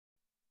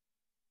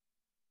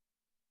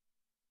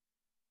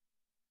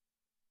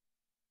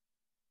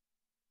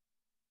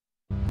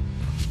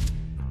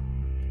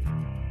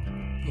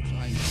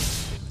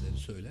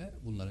söyle,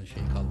 bunların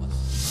şeyi kalmaz.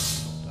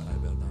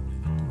 Muhtar Berdan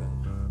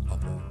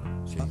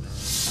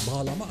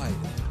bağlama ayrı.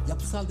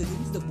 Yapısal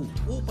dediğimiz de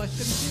bu. O başka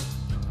bir şey.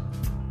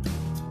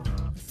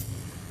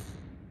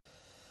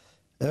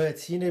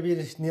 Evet, yine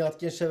bir Nihat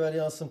Genç'le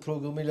Veryansın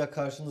programıyla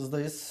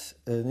karşınızdayız.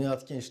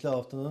 Nihat Genç'le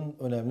haftanın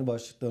önemli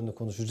başlıklarını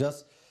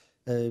konuşacağız.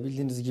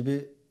 Bildiğiniz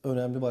gibi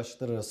önemli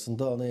başlıklar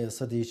arasında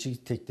anayasa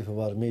değişiklik teklifi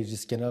var.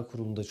 Meclis Genel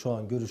Kurulu'nda şu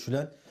an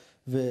görüşülen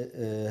ve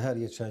her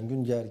geçen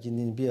gün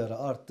gerginliğin bir ara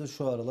arttı.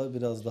 Şu aralar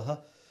biraz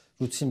daha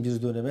rutin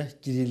bir döneme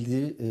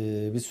girildiği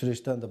bir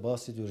süreçten de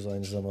bahsediyoruz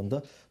aynı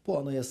zamanda. Bu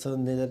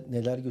anayasanın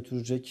neler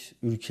götürecek,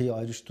 ülkeyi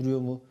ayrıştırıyor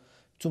mu?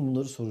 Tüm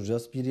bunları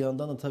soracağız. Bir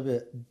yandan da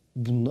tabii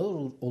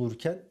bunlar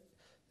olurken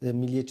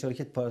Milliyetçi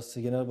Hareket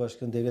Partisi Genel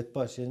Başkanı Devlet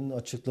Bahçeli'nin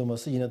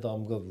açıklaması yine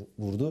damga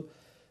vurdu.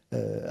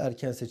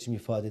 Erken seçim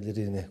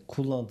ifadelerini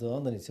kullandığı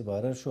andan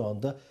itibaren şu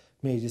anda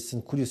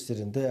meclisin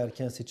kulislerinde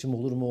erken seçim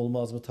olur mu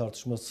olmaz mı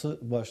tartışması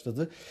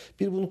başladı.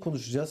 Bir bunu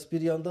konuşacağız.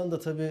 Bir yandan da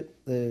tabii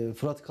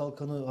Fırat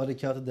Kalkanı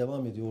harekatı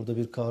devam ediyor. Orada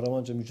bir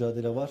kahramanca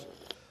mücadele var.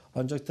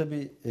 Ancak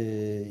tabii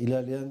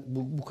ilerleyen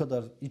bu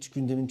kadar iç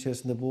gündemin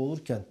içerisinde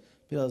boğulurken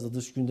biraz da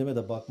dış gündeme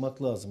de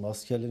bakmak lazım.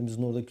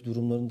 Askerlerimizin oradaki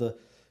durumlarını da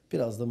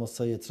biraz da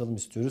masaya yatıralım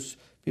istiyoruz.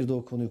 Bir de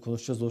o konuyu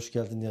konuşacağız. Hoş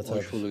geldin Nihat abi.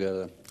 Hoş bulduk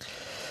Erdem.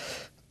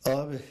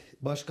 Abi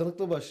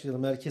başkanlıkla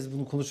başlayalım. Herkes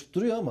bunu konuşup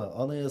duruyor ama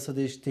anayasa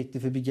değişiklik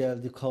teklifi bir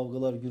geldi.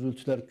 Kavgalar,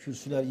 gürültüler,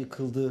 kürsüler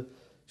yıkıldı.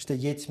 İşte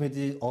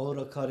yetmedi, ağır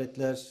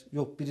hakaretler.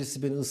 Yok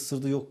birisi beni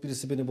ısırdı, yok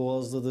birisi beni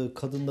boğazladı.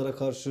 Kadınlara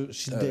karşı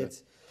şiddet.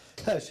 Evet.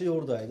 Her şey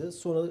oradaydı.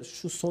 Sonra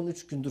şu son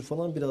 3 gündür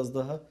falan biraz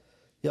daha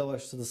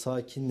yavaşladı,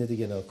 sakinledi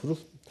genel kurul.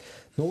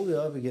 Ne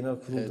oluyor abi genel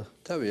kurulda?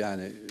 Tabii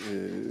yani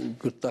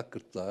gırtlak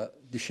gırtlağa,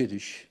 dişe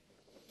diş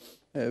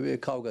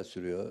bir kavga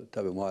sürüyor.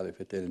 Tabii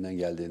muhalefet elinden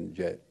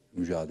geldiğince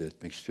mücadele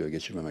etmek istiyor,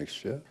 geçirmemek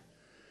istiyor.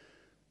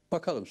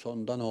 Bakalım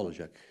sonunda ne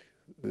olacak?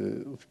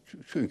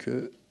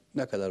 Çünkü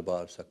ne kadar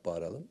bağırsak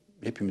bağıralım,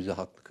 hepimizi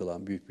haklı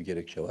kılan büyük bir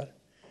gerekçe var.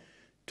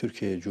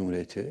 Türkiye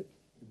Cumhuriyeti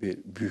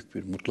büyük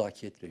bir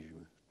mutlakiyet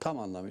rejimi. Tam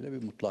anlamıyla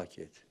bir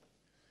mutlakiyet.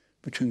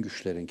 Bütün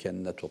güçlerin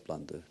kendine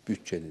toplandığı,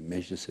 bütçenin,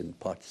 meclisin,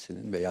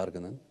 partisinin ve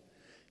yargının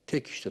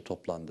tek işte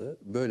toplandığı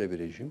böyle bir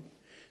rejim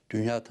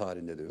dünya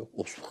tarihinde de yok,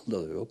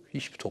 Osmanlı'da da yok,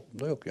 hiçbir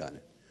toplumda yok yani.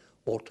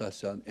 Orta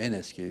Asya'nın en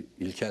eski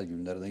ilkel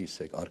günlerine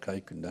gitsek,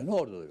 arkaik günlerine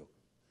orada da yok.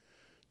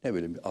 Ne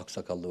bileyim bir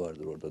aksakallı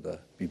vardır orada da,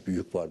 bir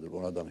büyük vardır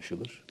ona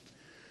danışılır.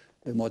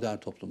 Modern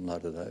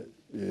toplumlarda da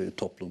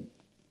toplum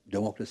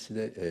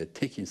demokraside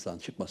tek insan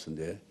çıkmasın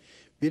diye,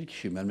 bir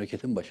kişi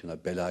memleketin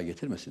başına bela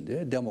getirmesin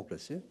diye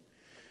demokrasi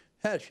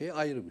her şeyi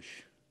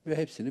ayırmış ve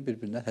hepsini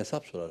birbirinden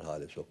hesap sorar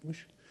hale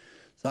sokmuş.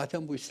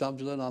 Zaten bu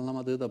İslamcıların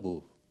anlamadığı da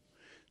bu.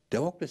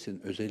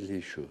 Demokrasinin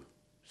özelliği şu,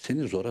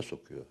 seni zora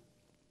sokuyor.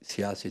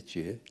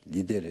 Siyasetçiyi,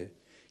 lideri,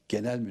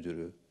 genel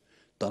müdürü,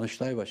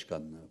 Danıştay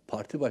Başkanını,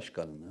 parti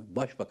başkanını,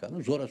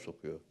 başbakanı zora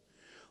sokuyor.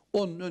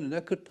 Onun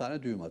önüne 40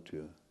 tane düğüm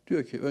atıyor.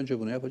 Diyor ki önce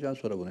bunu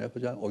yapacaksın, sonra bunu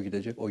yapacaksın, o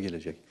gidecek, o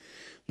gelecek.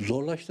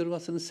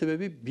 Zorlaştırmasının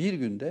sebebi bir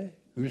günde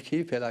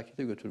ülkeyi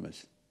felakete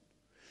götürmesin.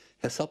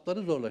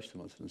 Hesapları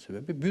zorlaştırmasının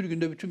sebebi bir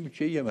günde bütün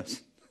bütçeyi yemesin.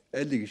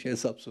 50 kişi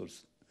hesap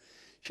sorsun.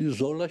 Şimdi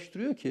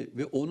zorlaştırıyor ki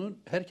ve onun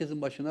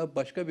herkesin başına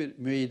başka bir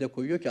müeyyide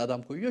koyuyor ki,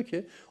 adam koyuyor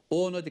ki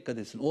o ona dikkat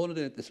etsin, o onu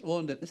denetlesin, o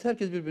onu denetlesin,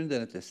 herkes birbirini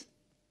denetlesin.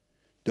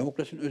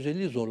 Demokrasinin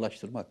özelliği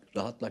zorlaştırmak,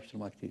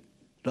 rahatlaştırmak değil.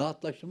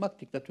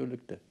 Rahatlaştırmak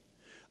diktatörlükte.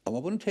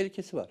 Ama bunun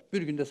tehlikesi var.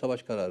 Bir günde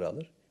savaş kararı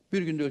alır,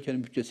 bir günde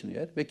ülkenin bütçesini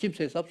yer ve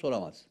kimse hesap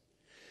soramaz.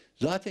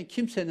 Zaten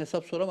kimsenin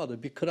hesap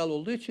soramadığı bir kral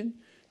olduğu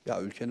için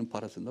ya ülkenin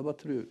parasını da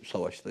batırıyor.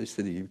 Savaşta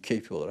istediği gibi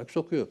keyfi olarak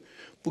sokuyor.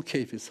 Bu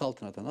keyfi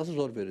saltanata nasıl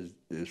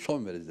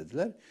son veririz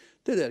dediler.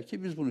 Dediler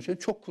ki biz bunun için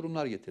çok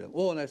kurumlar getirelim.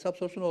 O ona hesap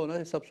sorsun, o ona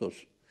hesap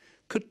sorsun.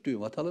 40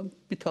 düğüm atalım,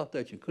 bir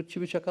tahta için 40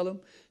 çivi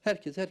çakalım.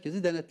 Herkes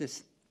herkesi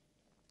denetlesin.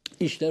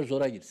 İşler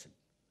zora girsin.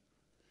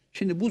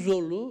 Şimdi bu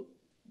zorluğu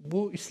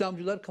bu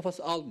İslamcılar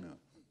kafası almıyor.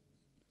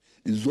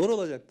 Zor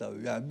olacak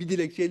tabii. Yani bir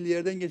dilekçe 50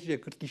 yerden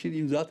geçecek. 40 kişi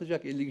imza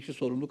atacak, 50 kişi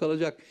sorumluluk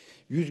alacak,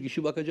 100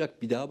 kişi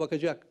bakacak, bir daha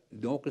bakacak.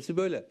 Demokrasi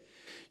böyle.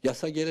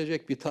 Yasa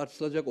gelecek, bir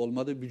tartışılacak,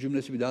 olmadı bir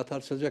cümlesi bir daha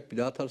tartışılacak, bir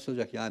daha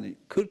tartışılacak. Yani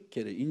 40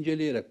 kere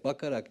inceleyerek,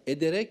 bakarak,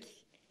 ederek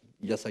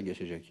yasa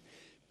geçecek.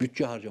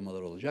 Bütçe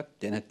harcamaları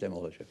olacak, denetleme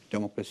olacak.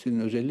 Demokrasinin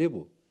özelliği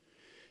bu.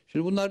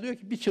 Şimdi bunlar diyor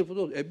ki bir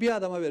çırpıda olur. Bir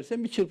adama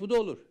versen bir çırpıda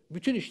olur.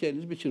 Bütün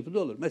işleriniz bir çırpıda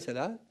olur.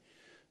 Mesela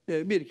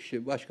bir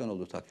kişi başkan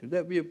olduğu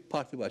takdirde bir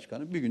parti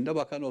başkanı bir günde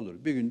bakan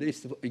olur. Bir günde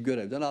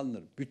görevden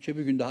alınır. Bütçe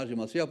bir günde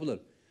harcaması yapılır.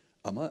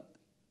 Ama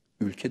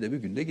ülke de bir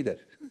günde gider.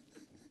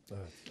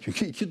 Evet.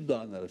 Çünkü iki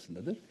dudağın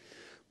arasındadır.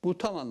 Bu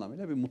tam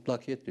anlamıyla bir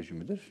mutlakiyet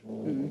rejimidir.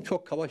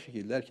 Çok kaba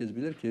şekilde herkes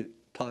bilir ki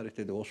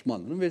tarihte de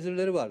Osmanlı'nın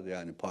vezirleri vardı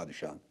yani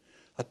padişahın.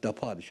 Hatta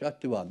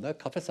padişah divanında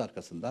kafes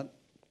arkasından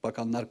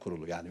bakanlar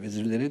kurulu yani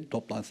vezirlerin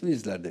toplantısını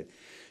izlerdi.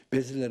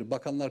 Vezirleri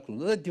bakanlar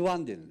kurulunda da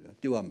divan deniliyor.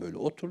 Divan böyle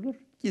oturulur.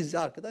 Gizli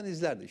arkadan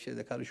izlerdi. İşe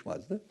de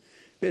karışmazdı.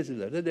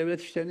 Vezirler de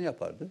devlet işlerini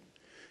yapardı.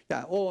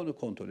 Yani o onu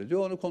kontrol ediyor,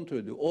 onu kontrol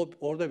ediyor.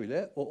 Orada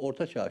bile o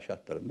orta çağ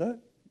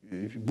şartlarında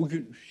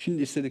bugün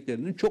şimdi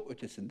istediklerinin çok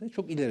ötesinde,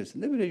 çok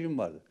ilerisinde bir rejim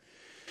vardı.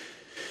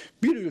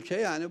 Bir ülke,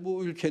 yani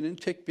bu ülkenin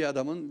tek bir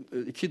adamın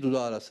iki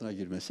dudağı arasına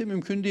girmesi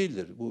mümkün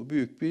değildir. Bu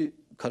büyük bir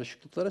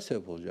karışıklıklara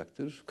sebep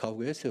olacaktır,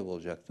 kavgaya sebep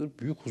olacaktır,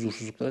 büyük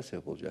huzursuzluklara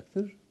sebep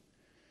olacaktır.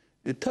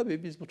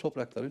 Tabii biz bu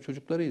toprakların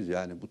çocuklarıyız.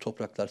 Yani bu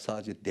topraklar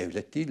sadece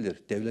devlet değildir.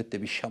 Devlet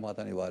de bir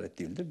şemadan ibaret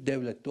değildir.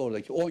 Devlet de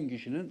oradaki 10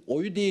 kişinin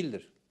oyu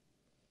değildir.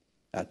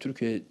 Yani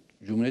Türkiye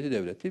Cumhuriyeti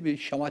Devleti bir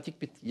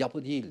şematik bir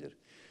yapı değildir.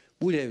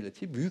 Bu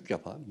devleti büyük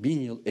yapan, 1000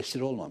 yıl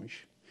esir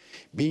olmamış,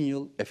 1000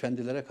 yıl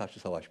efendilere karşı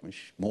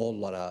savaşmış,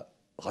 Moğollara,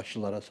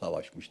 Haçlılara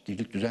savaşmış,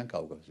 dirlik düzen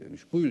kavgası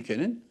etmiş. Bu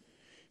ülkenin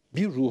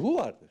bir ruhu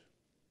vardır.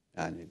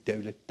 Yani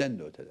devletten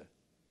de ötede.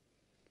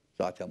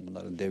 Zaten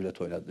bunların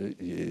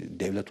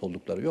devlet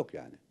oldukları yok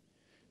yani.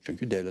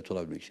 Çünkü devlet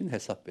olabilmek için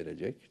hesap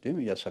verecek, değil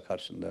mi? Yasa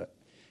karşısında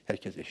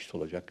herkes eşit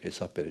olacak,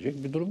 hesap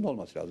verecek bir durumda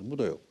olması lazım. Bu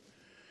da yok.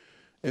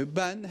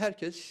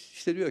 Herkes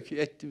işte diyor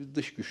ki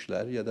dış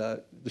güçler ya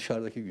da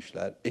dışarıdaki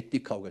güçler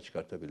etnik kavga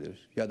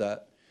çıkartabilir ya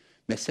da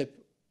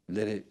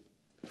mezhepleri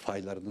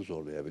faylarını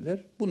zorlayabilir.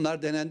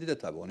 Bunlar denendi de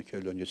tabii, 12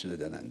 Eylül öncesi de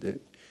denendi.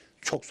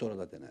 Çok sonra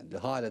da denendi.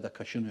 Hala da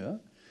kaşınıyor.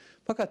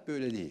 Fakat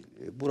böyle değil.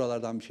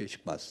 Buralardan bir şey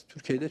çıkmaz.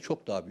 Türkiye'de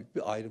çok daha büyük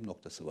bir ayrım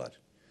noktası var.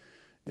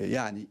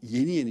 Yani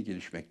yeni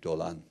gelişmekte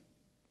olan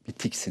bir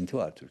tiksinti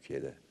var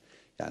Türkiye'de.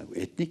 Yani bu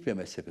etnik ve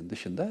mezhebin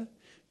dışında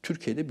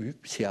Türkiye'de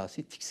büyük bir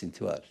siyasi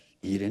tiksinti var.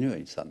 İğreniyor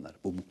insanlar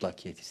bu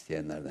mutlakiyet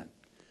isteyenlerden.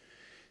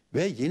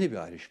 Ve yeni bir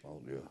ayrışma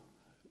oluyor.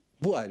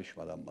 Bu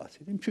ayrışmadan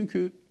bahsedeyim.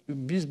 Çünkü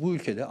biz bu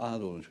ülkede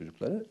Anadolu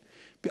çocukları,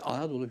 bir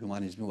Anadolu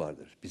hümanizmi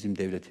vardır. Bizim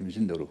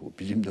devletimizin de ruhu,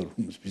 bizim de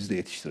ruhumuz, bizi de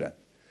yetiştiren.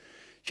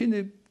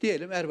 Şimdi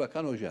diyelim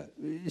Erbakan Hoca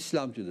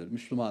İslamcıdır,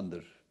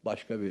 Müslümandır,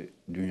 başka bir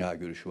dünya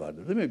görüşü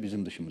vardır değil mi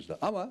bizim dışımızda.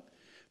 Ama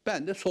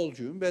ben de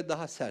solcuyum ve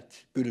daha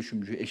sert,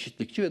 bölüşümcü,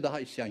 eşitlikçi ve daha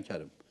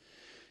isyankarım.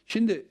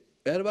 Şimdi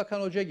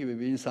Erbakan Hoca gibi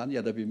bir insan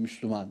ya da bir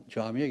Müslüman,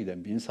 camiye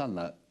giden bir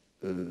insanla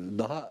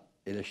daha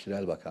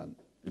eleştirel bakan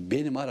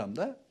benim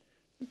aramda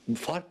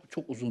fark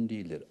çok uzun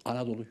değildir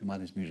Anadolu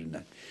hümanizmi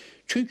yüzünden.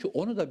 Çünkü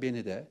onu da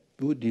beni de,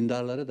 bu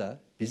dindarları da,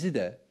 bizi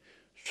de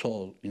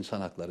sol,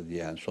 insan hakları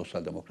diyen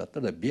sosyal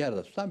demokratları da bir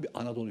arada tutan bir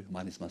Anadolu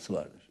hümanizması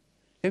vardır.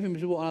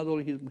 Hepimizi bu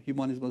Anadolu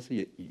hümanizması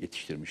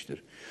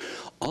yetiştirmiştir.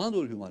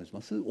 Anadolu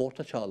hümanizması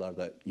orta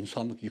çağlarda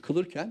insanlık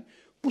yıkılırken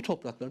bu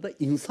topraklarda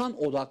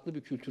insan odaklı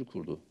bir kültür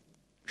kurdu.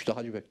 İşte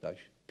Hacı Bektaş,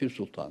 Pir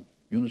Sultan,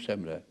 Yunus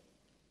Emre,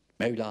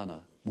 Mevlana,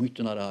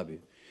 Muhittin Arabi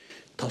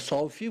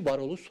tasavvufi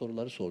varoluş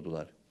soruları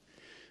sordular.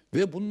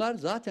 Ve bunlar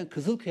zaten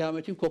Kızıl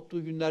Kıyamet'in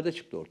koptuğu günlerde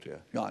çıktı ortaya.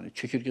 Yani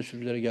çekirge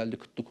sürüleri geldi,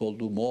 kıtlık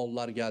oldu,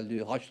 Moğollar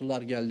geldi,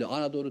 Haçlılar geldi,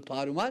 Anadolu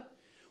tarimat.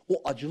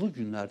 O acılı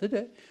günlerde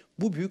de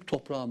bu büyük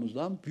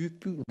toprağımızdan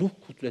büyük bir ruh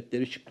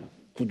kudretleri çıktı.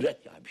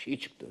 Kudret, yani bir şey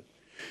çıktı.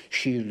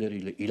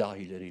 Şiirleriyle,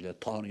 ilahileriyle,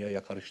 Tanrı'ya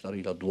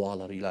yakarışlarıyla,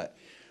 dualarıyla,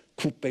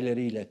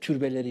 kubbeleriyle,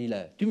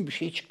 türbeleriyle, değil mi, bir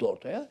şey çıktı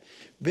ortaya.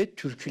 Ve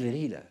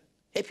türküleriyle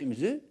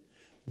hepimizi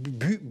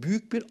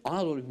büyük bir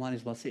Anadolu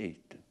hümanizması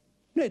eğitti.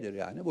 Nedir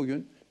yani?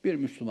 Bugün bir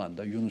Müslüman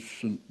da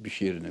Yunus'un bir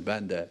şiirini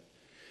ben de,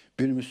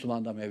 bir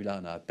Müslüman da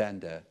Mevlana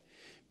ben de,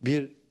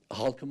 bir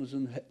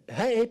halkımızın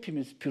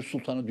hepimiz Pir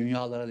Sultan'ı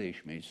dünyalara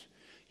değişmeyiz.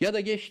 Ya da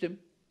geçtim,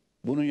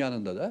 bunun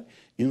yanında da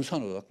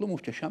insan odaklı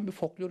muhteşem bir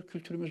folklor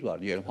kültürümüz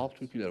var. Diyelim halk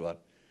türküleri var.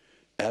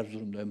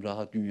 Erzurum'da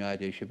Emrah'a dünyaya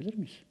değişebilir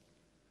miyiz?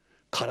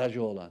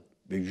 Karacaoğlan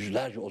ve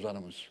yüzlerce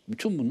ozanımız.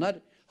 Bütün bunlar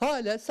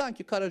hala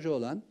sanki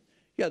Karacaoğlan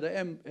ya da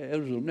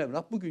Erzurum'un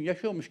Emrah bugün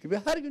yaşıyormuş gibi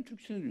her gün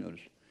türküsünü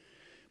dinliyoruz.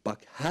 Bak,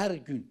 her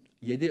gün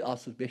 7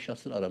 asır 5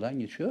 asır aradan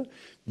geçiyor.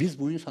 Biz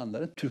bu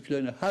insanların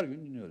türkülerini her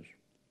gün dinliyoruz.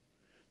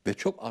 Ve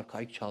çok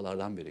arkaik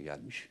çağlardan beri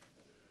gelmiş.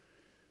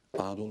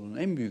 Anadolu'nun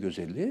en büyük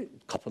özelliği,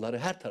 kapıları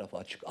her tarafa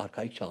açık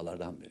arkaik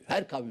çağlardan beri.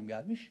 Her kavim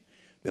gelmiş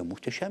ve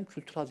muhteşem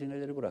kültür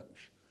hazineleri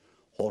bırakmış.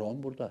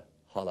 Horon burada,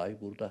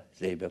 halay burada,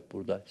 zeybek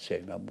burada,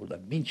 sevmen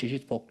burada. 1000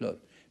 çeşit folklor,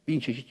 1000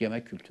 çeşit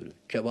yemek kültürü,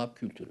 kebap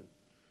kültürü,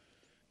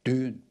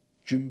 düğün,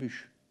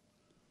 cümbüş.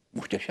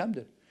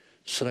 Muhteşemdir.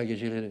 Sıra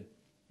geceleri,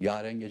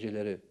 yaren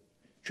geceleri,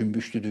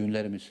 cümbüşlü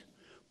düğünlerimiz.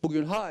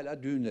 Bugün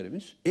hala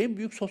düğünlerimiz en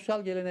büyük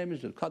sosyal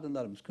geleneğimizdir.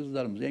 Kadınlarımız,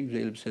 kızlarımız en güzel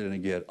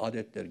elbiselerini giyer,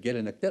 adetler,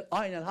 gelenekler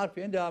aynen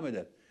harfiyen devam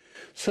eder.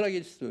 Sıra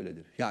gecesi de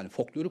öyledir. Yani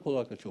folklorik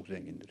olarak da çok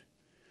zengindir.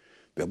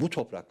 Ve bu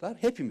topraklar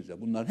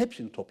hepimize, bunların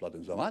hepsini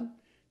topladığın zaman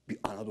bir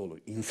Anadolu,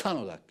 insan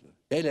odaklı,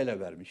 el ele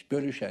vermiş,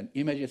 bölüşen,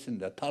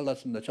 imecesinde,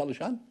 tarlasında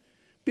çalışan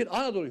bir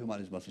Anadolu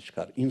hümanizması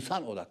çıkar.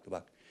 İnsan odaklı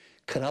bak.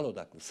 Kral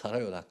odaklı,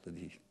 saray odaklı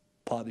değil.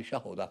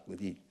 Padişah odaklı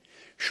değil.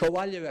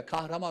 Şövalye ve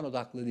kahraman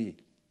odaklı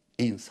değil.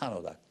 İnsan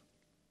odaklı.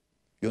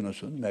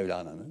 Yunus'un,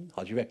 Mevlana'nın,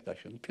 Hacı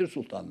Bektaş'ın, Pir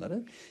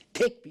Sultanları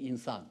tek bir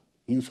insan.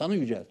 İnsanı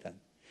yücelten.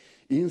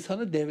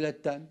 İnsanı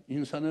devletten,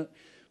 insanı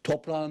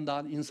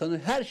toprağından, insanı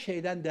her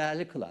şeyden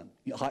değerli kılan.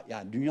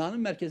 Yani dünyanın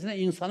merkezine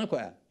insanı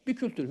koyan bir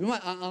kültür.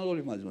 Anadolu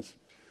hümanizması.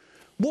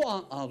 Bu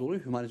Anadolu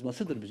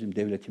hümanizmasıdır bizim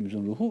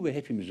devletimizin ruhu ve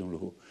hepimizin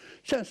ruhu.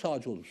 Sen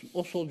sağcı olursun,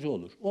 o solcu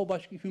olur, o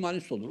başka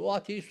hümanist olur, o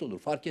ateist olur,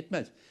 fark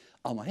etmez.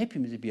 Ama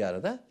hepimizi bir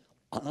arada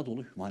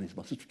Anadolu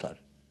hümanizması tutar.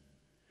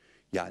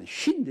 Yani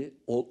şimdi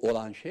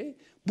olan şey,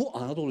 bu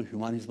Anadolu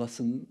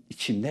hümanizmasının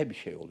içinde bir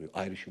şey oluyor,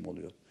 ayrışım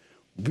oluyor.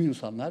 Bu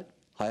insanlar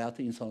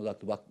Hayatı insan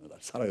odaklı bakmıyorlar.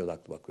 Saray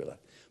odaklı bakıyorlar.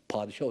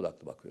 Padişah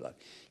odaklı bakıyorlar.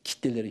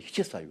 Kitleleri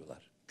hiçe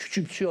sayıyorlar.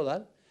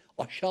 Küçümsüyorlar.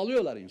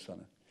 Aşağılıyorlar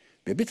insanı.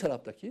 Ve bir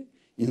taraftaki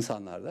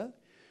insanlar da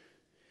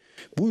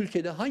bu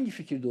ülkede hangi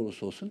fikirde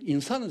olursa olsun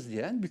insanız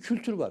diyen bir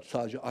kültür var.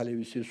 Sadece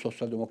Alevisi,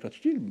 sosyal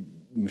demokratik değil,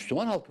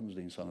 Müslüman halkımız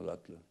da insan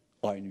odaklı.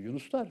 Aynı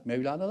Yunuslar,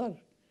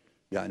 Mevlana'lar.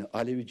 Yani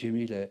Alevi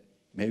Cemile,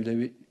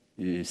 Mevlevi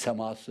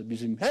seması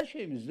bizim her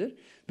şeyimizdir.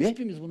 Ve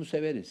hepimiz bunu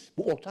severiz.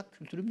 Bu ortak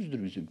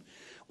kültürümüzdür bizim.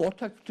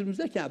 Ortak kültürümüz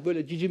derken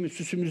böyle cicimiz,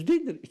 süsümüz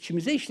değildir.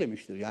 İçimize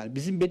işlemiştir. Yani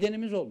bizim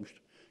bedenimiz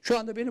olmuştur. Şu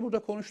anda beni burada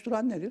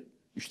konuşturan nedir?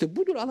 İşte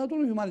budur.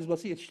 Anadolu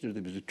hümanizması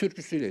yetiştirdi bizi.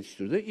 Türküsüyle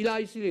yetiştirdi,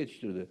 ilahisiyle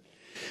yetiştirdi.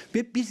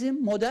 Ve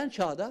bizim modern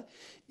çağda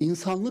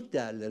insanlık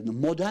değerlerini,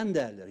 modern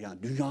değerler,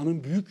 yani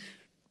dünyanın büyük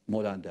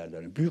modern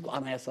değerlerini, büyük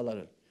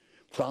anayasaları,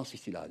 Fransız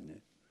ihtilalini,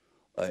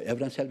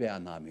 evrensel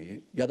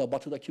beyannameyi ya da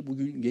batıdaki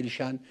bugün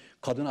gelişen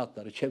kadın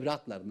hakları, çevre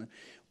haklarını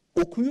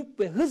okuyup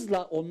ve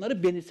hızla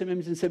onları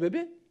benimsememizin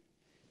sebebi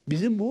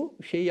bizim bu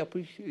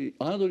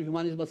Anadolu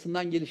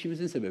hümanizmasından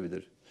gelişimizin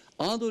sebebidir.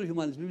 Anadolu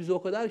hümanizmi bizi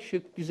o kadar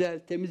şık, güzel,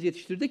 temiz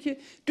yetiştirdi ki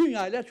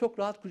dünyayla çok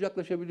rahat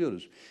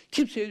kucaklaşabiliyoruz.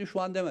 Kimseye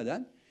düşman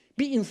demeden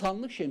bir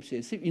insanlık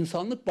şemsiyesi,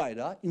 insanlık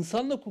bayrağı,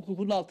 insanlık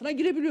hukukunun altına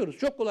girebiliyoruz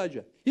çok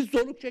kolayca. Hiç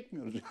zorluk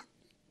çekmiyoruz.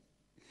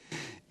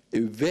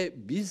 Ve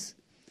biz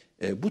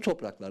bu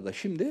topraklarda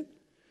şimdi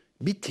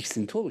bir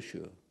tiksinti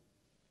oluşuyor.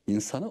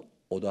 İnsanı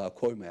odağa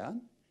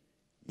koymayan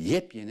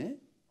yepyeni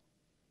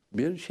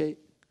bir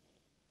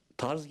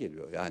tarz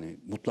geliyor. Yani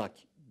mutlak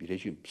bir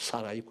rejim,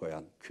 sarayı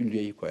koyan,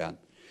 külliyeyi koyan,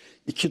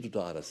 iki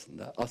dudağı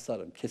arasında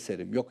asarım,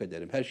 keserim, yok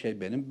ederim, her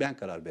şey benim, ben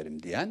karar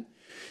veririm diyen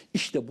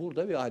işte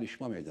burada bir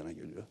ayrışma meydana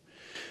geliyor.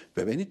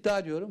 Ve ben iddia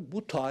ediyorum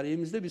bu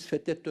tarihimizde biz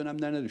fetret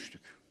dönemlerine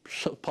düştük.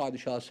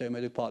 Padişahı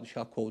sevmedik,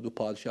 padişah kovdu,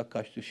 padişah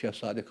kaçtı,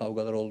 şehzade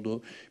kavgalar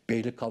oldu,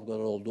 beylik kavgalar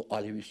oldu,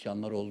 Alevi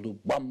isyanlar oldu,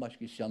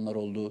 bambaşka isyanlar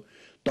oldu,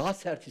 daha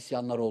sert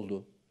isyanlar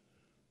oldu.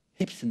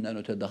 Hepsinden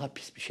öte daha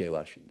pis bir şey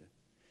var şimdi.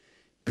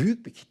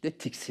 Büyük bir kitle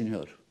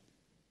tiksiniyor.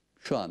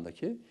 Şu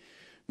andaki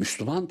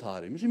Müslüman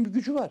tarihimizin bir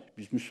gücü var.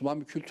 Biz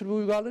Müslüman bir kültür ve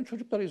uygarlığın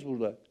çocuklarıyız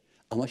burada.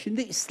 Ama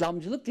şimdi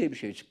İslamcılık diye bir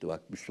şey çıktı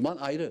bak. Müslüman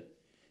ayrı.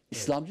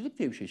 İslamcılık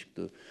diye bir şey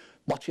çıktı.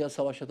 Batıya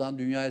savaş atan,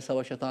 dünyaya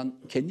savaş atan,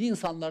 kendi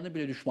insanlarını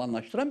bile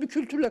düşmanlaştıran bir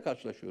kültürle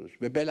karşılaşıyoruz.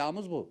 Ve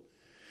belamız bu.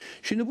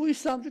 Şimdi bu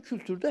İslamcı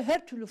kültürde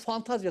her türlü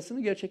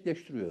fantazyasını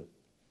gerçekleştiriyor.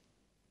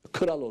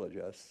 Kral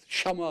olacağız,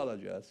 Şam'ı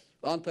alacağız,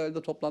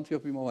 Antalya'da toplantı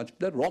yapayım İmam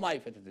Hatip'le Roma'yı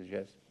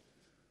fethedeceğiz.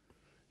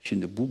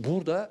 Şimdi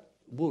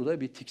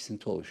burada bir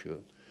tiksinti oluşuyor.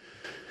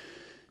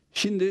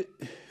 Şimdi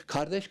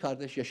kardeş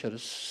kardeş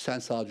yaşarız. Sen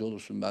sağcı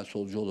olursun, ben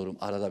solcu olurum.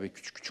 Arada bir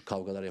küçük küçük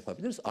kavgalar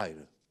yapabiliriz,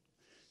 ayrı.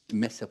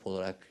 Mezhep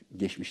olarak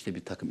geçmişte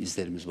bir takım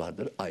izlerimiz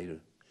vardır, ayrı.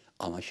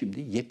 Ama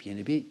şimdi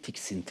yepyeni bir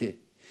tiksinti.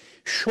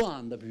 Şu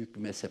anda büyük bir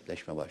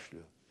mezhepleşme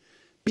başlıyor.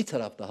 Bir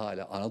tarafta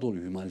hala Anadolu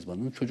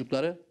hümanizmanın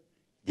çocukları,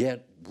 diğer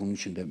bunun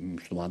içinde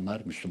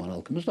Müslümanlar, Müslüman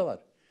halkımız da var.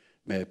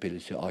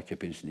 MHP'lisi,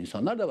 AKP'lisi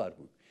insanlar da var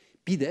bu.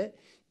 Bir de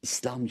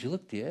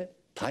İslamcılık diye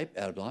Tayyip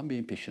Erdoğan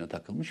Bey'in peşine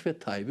takılmış ve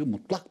Tayyip'i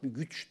mutlak bir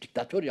güç,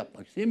 diktatör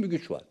yapmak isteyen bir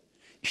güç var.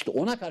 İşte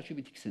ona karşı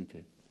bir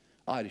tiksinti.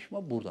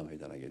 Ayrışma burada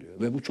meydana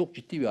geliyor. Ve bu çok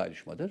ciddi bir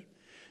ayrışmadır.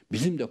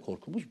 Bizim de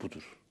korkumuz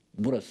budur.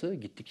 Burası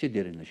gittikçe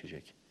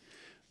derinleşecek.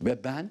 Ve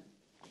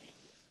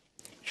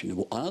şimdi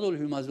bu Anadolu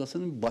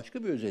hümanizmasının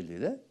başka bir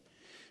özelliği de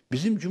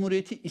bizim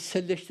Cumhuriyeti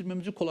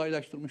içselleştirmemizi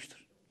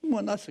kolaylaştırmıştır.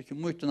 Ama nasıl ki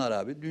Muhittin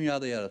Arabi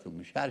dünyada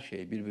yaratılmış her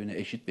şey birbirine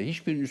eşit ve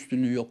hiçbirinin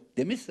üstünlüğü yok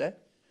demişse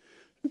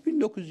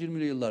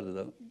 1920'li yıllarda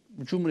da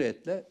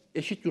Cumhuriyet'le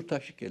eşit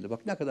yurttaşlık geldi.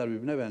 Bak ne kadar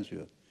birbirine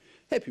benziyor.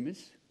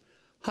 Hepimiz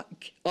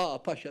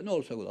paşa ne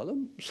olursak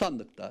olalım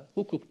sandıkta,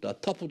 hukukta,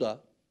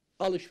 tapuda,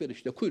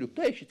 alışverişte,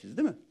 kuyrukta eşitiz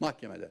değil mi?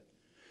 Mahkemede.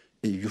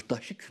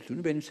 Yurttaşlık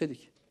kültürünü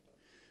benimsedik.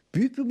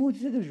 Büyük bir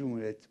mucizedir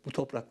Cumhuriyet bu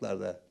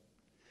topraklarda.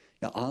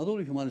 Ya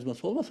Anadolu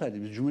hümanizması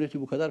olmasaydı biz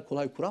Cumhuriyeti bu kadar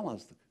kolay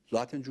kuramazdık.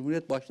 Zaten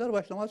Cumhuriyet başlar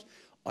başlamaz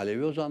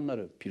Alevi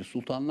ozanları, Pir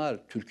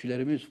Sultanlar,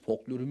 türkülerimiz,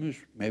 folklorumuz,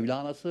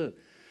 Mevlana'sı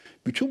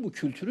bütün bu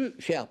kültürü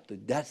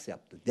ders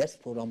yaptı. Ders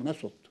programına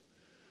soktu.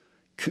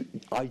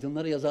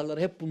 Aydınları, yazarları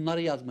hep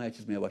bunları yazmaya,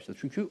 çizmeye başladı.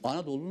 Çünkü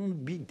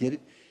Anadolu'nun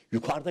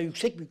yukarıda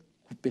yüksek bir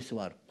kubbesi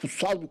var.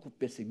 Kutsal bir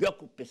kubbesi, gök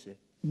kubbesi.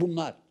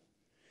 Bunlar.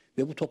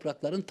 Ve bu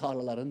toprakların,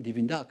 tarlaların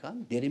dibinde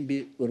akan derin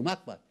bir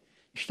ırmak var.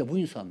 İşte bu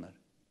insanlar.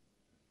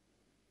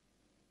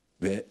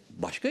 Ve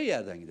başka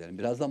yerden gidelim.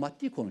 Biraz da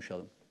maddi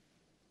konuşalım.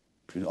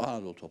 Çünkü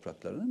Anadolu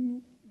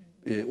topraklarının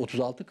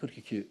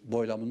 36-42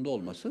 boylamında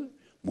olması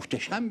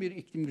muhteşem bir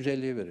iklim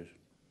güzelliği verir.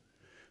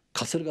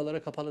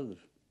 Kasırgalara kapalıdır.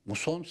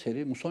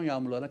 Muson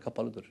yağmurlarına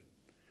kapalıdır.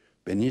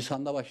 Ve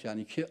Nisan'da başlayan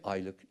 2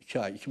 aylık,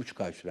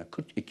 2,5 ay süren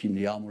 40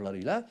 ekinli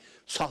yağmurlarıyla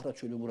Sahra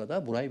çölü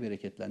burayı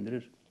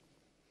bereketlendirir.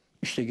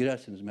 İşte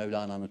girersiniz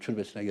Mevlana'nın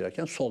türbesine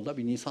girerken solda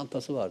bir Nisan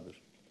tası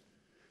vardır.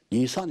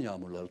 Nisan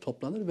yağmurları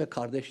toplanır ve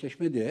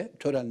kardeşleşme diye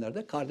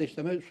törenlerde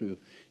kardeşleme suyu.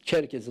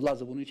 Çerkezi,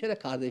 Lazı bunu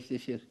içerek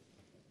kardeşleşir.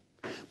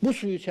 Bu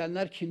suyu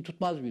içenler kin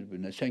tutmaz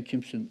birbirine. Sen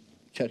kimsin,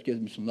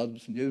 Çerkez misin, Laz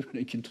mısın diye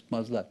birbirine kin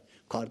tutmazlar.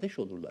 Kardeş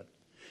olurlar.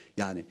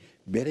 Yani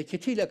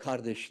bereketiyle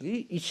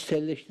kardeşliği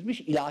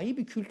içselleştirmiş ilahi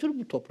bir kültür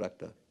bu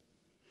toprakta.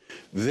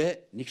 Ve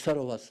Niksar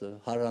Ovası,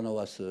 Harran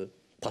Ovası,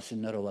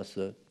 Pasinler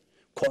Ovası,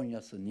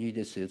 Konya'sı,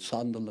 Niğde'si,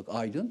 Sandınlık,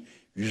 Aydın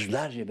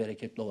yüzlerce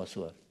bereketli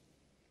ovası var.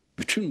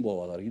 Bütün bu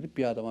ovaları gidip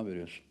bir adama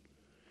veriyorsun.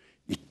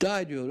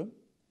 İddia ediyorum,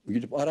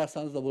 gidip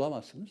ararsanız da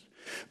bulamazsınız.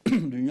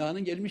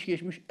 Dünyanın gelmiş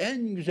geçmiş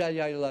en güzel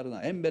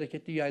yaylalarına, en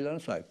bereketli yaylalarına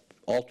sahip.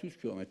 600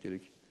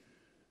 kilometrelik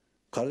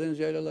Karadeniz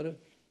yaylaları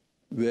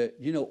ve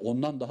yine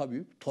ondan daha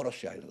büyük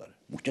Toros yaylaları.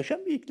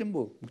 Muhteşem bir iklim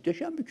bu.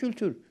 Muhteşem bir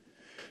kültür.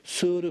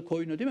 Sığırı,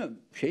 koyunu değil mi?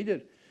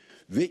 Şeydir.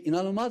 Ve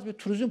inanılmaz bir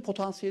turizm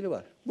potansiyeli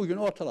var. Bugün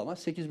ortalama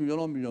 8 milyon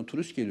 10 milyon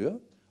turist geliyor.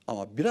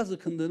 Ama biraz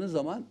ıkındığınız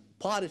zaman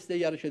Paris'te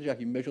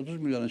yarışacak 25-30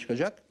 milyona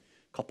çıkacak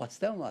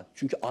kapasitem var.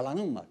 Çünkü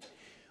alanım var.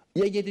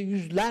 Ege'de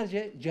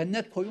yüzlerce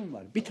cennet koyun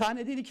var. Bir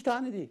tane değil, iki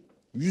tane değil.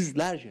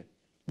 Yüzlerce.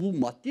 Bu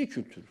maddi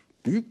kültür.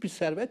 Büyük bir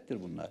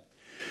servettir bunlar.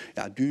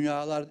 Yani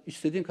dünyalar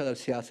istediğin kadar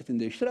siyasetini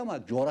değiştir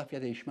ama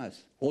coğrafya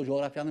değişmez. O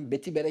coğrafyanın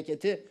beti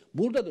bereketi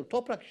buradadır.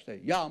 Toprak işte.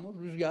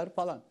 Yağmur, rüzgar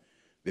falan.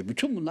 Ve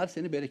bütün bunlar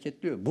seni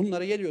bereketliyor.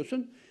 Bunlara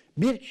geliyorsun,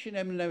 bir kişinin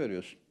emrine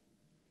veriyorsun.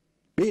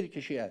 Bir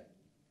kişiye.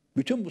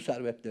 Bütün bu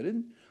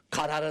servetlerin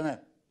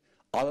kararını,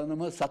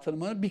 alınımı,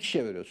 satılımını bir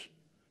kişiye veriyorsun.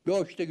 Ve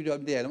o işte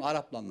gidiyor diyelim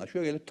Arap'la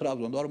anlaşıyor. Gelip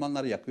Trabzon'da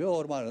ormanları yakıyor.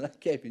 Ormanlarda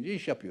keyfince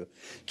iş yapıyor.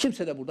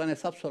 Kimse de buradan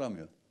hesap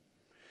soramıyor.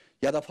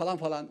 Ya da falan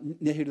falan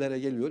nehirlere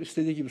geliyor.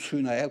 İstediği gibi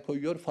suyuna el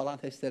koyuyor falan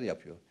testleri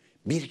yapıyor.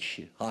 Bir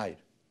kişi. Hayır.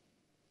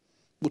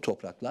 Bu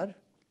topraklar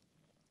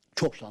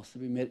çok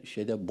şanslı bir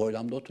şeyde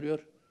boylamda oturuyor.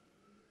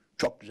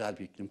 Çok güzel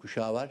bir iklim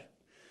kuşağı var.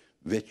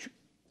 Ve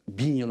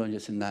 1000 yıl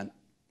öncesinden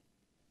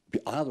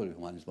bir Anadolu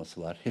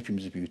hümanizması var.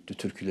 Hepimizi büyüttü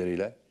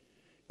türküleriyle.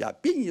 Ya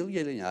 1000 yıl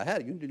gelin ya.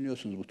 Her gün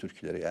dinliyorsunuz bu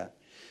türküleri ya.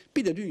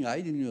 Bir de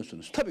dünyayı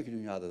dinliyorsunuz. Tabii ki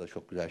dünyada da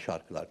çok güzel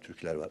şarkılar,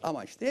 türküler var.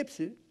 Ama işte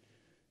hepsi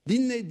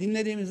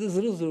dinlediğimizde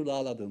zırıl zırıl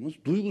ağladığımız,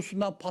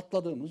 duygusundan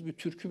patladığımız bir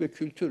türkü ve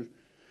kültür.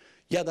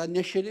 Ya da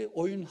neşeli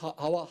oyun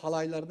hava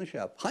halaylarını şey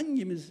yap.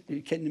 Hangimiz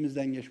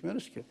kendimizden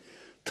geçmiyoruz ki?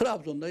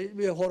 Trabzon'da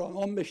bir horon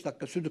 15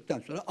 dakika sürdükten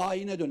sonra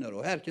ayine döner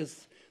o. Herkes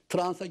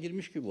transa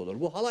girmiş gibi olur.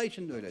 Bu halay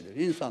için de öyledir.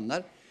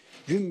 İnsanlar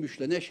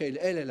cümbüşle, neşeyle,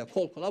 el ele,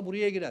 kol kola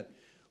buraya girer.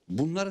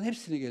 Bunların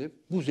hepsini gelip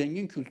bu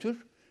zengin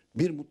kültür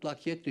bir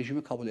mutlakiyet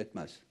rejimi kabul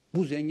etmez.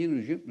 Bu zengin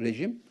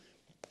rejim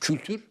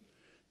kültür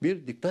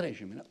bir dikta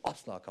rejimini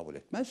asla kabul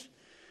etmez.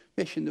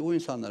 Ve şimdi bu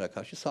insanlara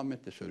karşı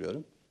samimiyetle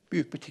söylüyorum.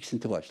 Büyük bir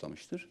tiksinti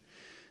başlamıştır.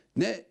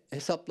 Ne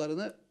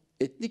hesaplarını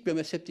etnik ve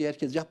mezhep diye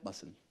herkes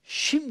yapmasın.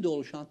 Şimdi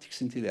oluşan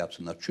tiksintiyle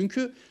yapsınlar.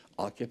 Çünkü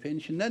AKP'nin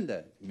içinden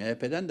de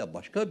MHP'den de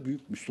başka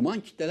büyük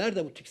Müslüman kitleler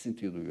de bu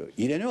tiksintiyi duyuyor.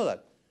 İğreniyorlar.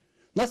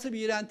 Nasıl bir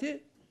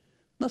iğrenti?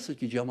 Nasıl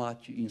ki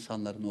cemaatçi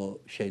insanların o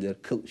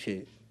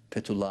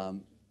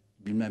Fethullah'ın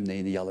bilmem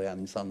neyini yalayan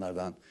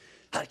insanlardan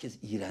herkes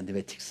iğrendi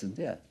ve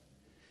tiksindi ya.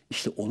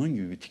 İşte onun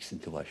gibi bir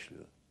tiksinti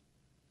başlıyor.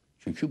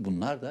 Çünkü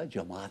bunlar da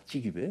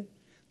cemaatçi gibi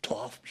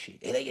tuhaf bir şey.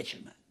 Ele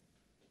geçirme.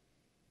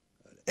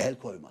 El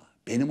koyma.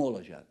 Benim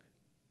olacak.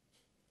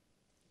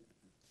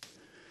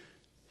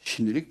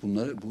 Şimdilik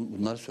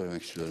bunları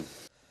söylemek istiyorum.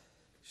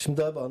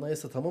 Şimdi abi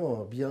anayasa tamam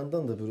ama bir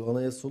yandan da böyle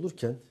anayasa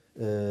olurken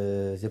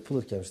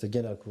yapılırken işte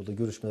genel kurulda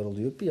görüşmeler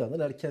oluyor. Bir yandan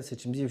erken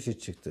seçim diye bir şey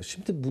çıktı.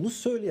 Şimdi bunu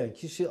söyleyen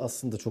kişi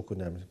aslında çok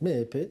önemli.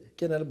 MHP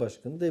Genel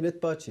Başkanı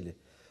Devlet Bahçeli.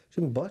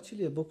 Şimdi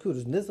Bahçeli'ye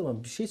bakıyoruz ne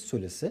zaman bir şey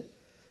söylese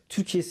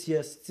Türkiye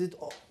siyaseti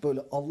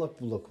böyle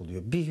allak bullak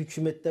oluyor. Bir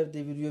hükümetler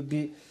deviriyor,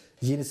 bir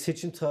yeni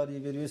seçim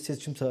tarihi veriyor,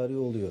 seçim tarihi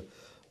oluyor.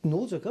 Ne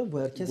olacak abi bu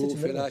erken Bu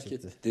seçimler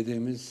felaket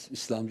dediğimiz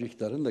İslamcı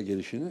iktidarın da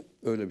gelişini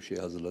öyle bir şey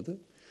hazırladı.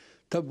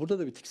 Tabi burada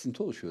da bir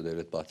tiksinti oluşuyor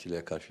Devlet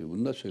Bahçeli'ye karşı.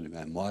 Bunu da söyleyeyim.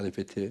 Yani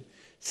muhalefeti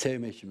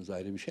sevmeyişimiz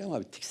ayrı bir şey ama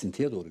bir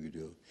tiksintiye doğru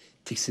gidiyor.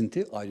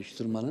 Tiksinti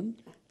ayrıştırmanın,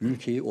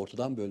 ülkeyi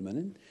ortadan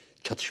bölmenin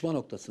çatışma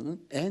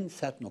noktasının en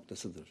sert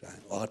noktasıdır. Yani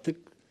artık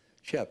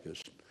şey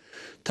yapıyorsun.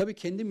 Tabii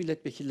kendi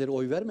milletvekilleri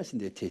oy vermesin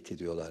diye tehdit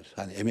ediyorlar.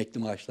 Hani emekli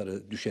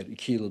maaşları düşer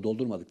 2 yılı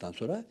doldurmadıktan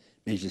sonra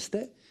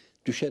mecliste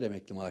düşer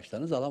emekli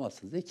maaşlarınızı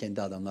alamazsınız diye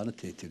kendi adamlarını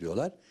tehdit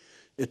ediyorlar.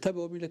 Tabii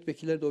o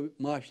milletvekilleri de o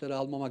maaşları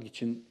almamak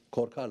için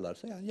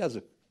korkarlarsa yani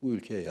yazık. Bu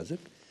ülkeye yazık.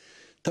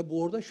 Tabii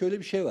orada şöyle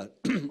bir şey var.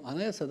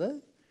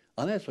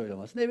 Anayasa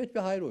oylamasında evet ve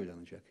hayır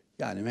oylanacak.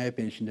 Yani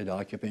MHP'nin içinde de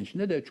AKP'nin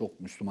içinde de çok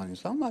Müslüman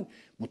insan var.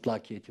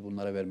 Mutlakiyeti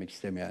bunlara vermek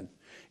istemeyen.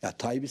 Ya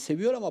Tayyip'i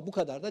seviyor ama bu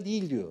kadar da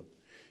değil diyor.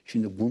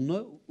 Şimdi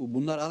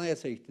bunlar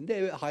anayasaya gittiğinde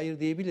evet hayır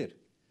diyebilir.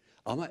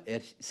 Ama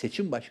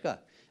seçim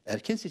başka.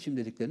 Erken seçim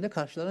dediklerinde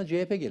karşılarına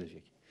CHP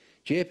gelecek.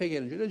 CHP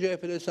gelince de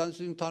CHP'de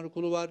sizin Tanrı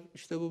kulu var,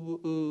 işte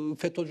bu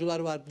FETÖ'cüler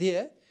var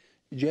diye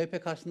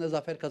CHP karşısında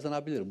zafer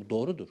kazanabilir. Bu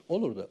doğrudur.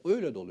 Olur da.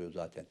 Öyle de oluyor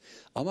zaten.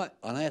 Ama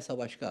anayasa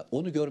başka.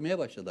 Onu görmeye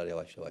başladılar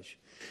yavaş yavaş.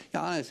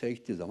 Ya anayasaya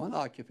gittiği zaman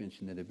AKP'nin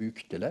içinde de büyük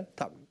kitleler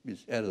tabii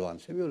biz Erdoğan'ı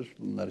seviyoruz,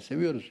 bunları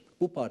seviyoruz.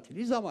 Bu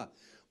partiliyiz ama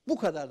bu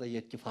kadar da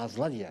yetki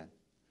fazla diyen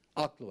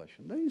aklı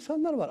başında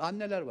insanlar var.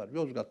 Anneler var.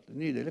 Yozgatlı,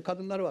 Niğdeli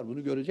kadınlar var.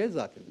 Bunu göreceğiz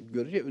zaten.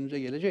 Göreceğiz. Önümüze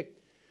gelecek.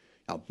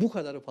 Ya bu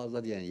kadarı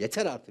fazla diyen,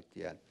 yeter artık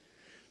diyen.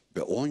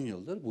 Ve 10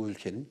 yıldır bu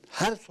ülkenin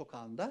her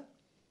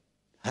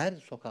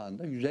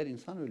sokağında yüzer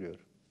insan ölüyor.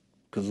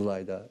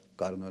 Kızılay'da,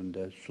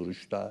 Garınöl'de,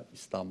 Suruç'ta,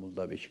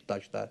 İstanbul'da,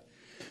 Beşiktaş'ta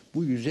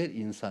bu 100'er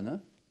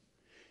insanı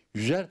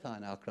 100'er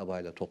tane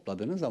akrabayla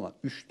topladığınız zaman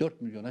 3-4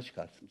 milyona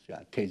çıkarsınız.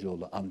 Yani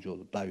teyzeoğlu,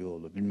 amcaoğlu,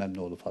 dayıoğlu, bilmem ne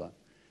oğlu falan.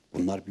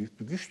 Bunlar büyük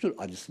bir güçtür.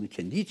 Acısını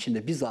kendi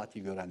içinde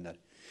bizatihi görenler.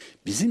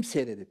 Bizim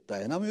seyredip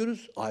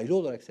dayanamıyoruz. Aile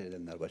olarak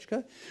seyredenler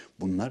başka.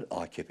 Bunlar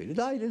AKP'li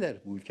de aileler.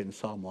 Bu ülkenin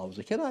sağ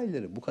muhafazakar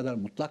aileleri. Bu kadar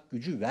mutlak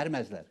gücü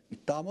vermezler.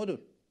 İddiam odur.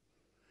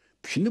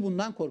 Şimdi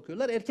bundan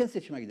korkuyorlar. Erken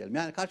seçime gidelim.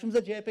 Yani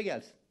karşımıza CHP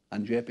gelsin.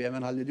 Hani CHP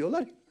hemen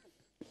hallediyorlar.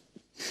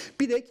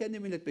 Bir de kendi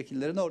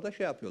milletvekillerini orada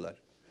şey yapıyorlar.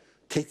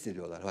 Tehdit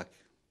ediyorlar bak.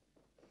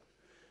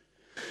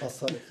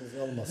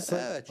 Asaletinizi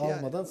almazsa Evet, yani-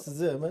 almadan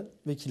sizi hemen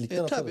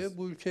vekillikten atarız. Tabii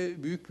bu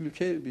ülke büyük bir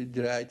ülke, bir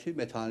dirayeti,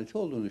 metaneti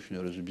olduğunu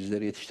düşünüyoruz.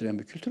 Bizleri yetiştiren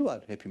bir kültür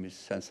var. Hepimiz,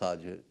 sen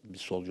sadece bir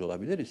solcu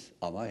olabiliriz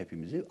ama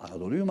hepimizi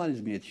Anadolu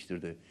Hümanizmi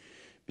yetiştirdi.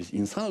 Biz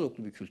insan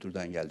odaklı bir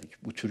kültürden geldik.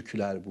 Bu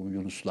türküler, bu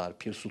Yunuslar,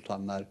 Pir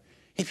Sultanlar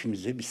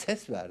hepimize bir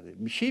ses verdi.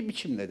 Bir şey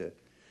biçimledi.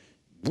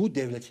 Bu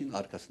devletin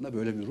arkasında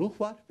böyle bir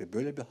ruh var ve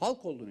böyle bir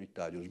halk olduğunu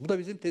iddia ediyoruz. Bu da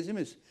bizim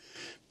tezimiz.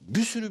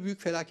 Bir sürü büyük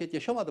felaket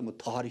yaşamadı mı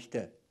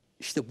tarihte?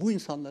 İşte bu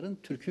insanların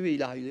türkü ve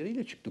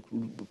ilahileriyle çıktık,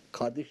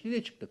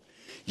 kardeşliğiyle çıktık.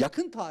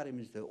 Yakın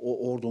tarihimizde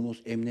o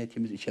ordumuz,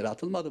 emniyetimiz içeri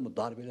atılmadı mı?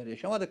 Darbeler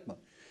yaşamadık mı?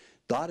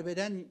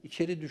 Darbeden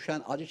içeri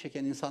düşen, acı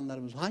çeken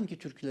insanlarımız hangi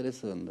türkülere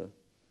sığındı?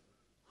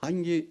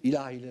 Hangi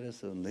ilahilere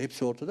sığındı?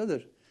 Hepsi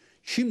ortadadır.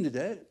 Şimdi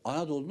de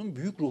Anadolu'nun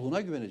büyük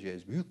ruhuna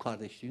güveneceğiz, büyük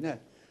kardeşliğine.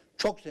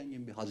 Çok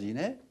zengin bir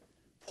hazine,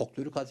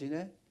 folklorik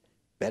hazine,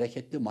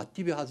 bereketli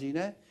maddi bir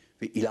hazine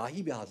ve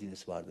ilahi bir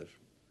hazinesi vardır.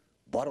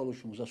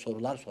 Varoluşumuza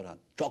sorular soran,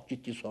 çok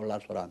ciddi sorular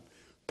soran,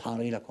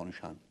 Tanrı'yla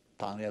konuşan,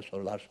 Tanrı'ya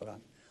sorular soran,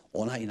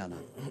 ona inanan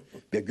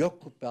ve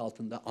gök kubbe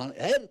altında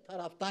her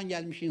taraftan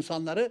gelmiş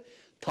insanları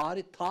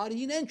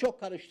tarihin en çok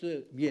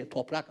karıştığı bir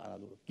toprak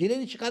Anadolu.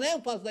 Gireni çıkan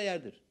en fazla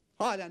yerdir.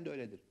 Halen de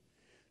öyledir.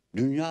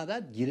 Dünyada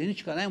gireni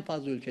çıkan en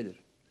fazla ülkedir.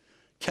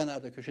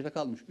 Kenarda köşede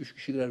kalmış 3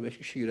 kişi girer 5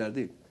 kişi girer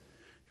değil.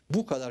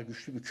 Bu kadar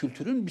güçlü bir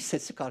kültürün bir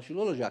sesi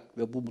karşılığı olacak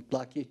ve bu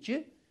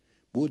mutlakiyetçi,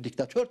 bu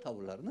diktatör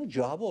tavırlarına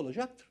cevabı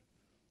olacaktır.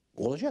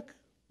 Olacak.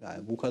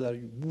 Yani bu kadar,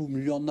 bu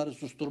milyonları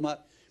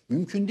susturma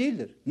mümkün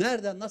değildir.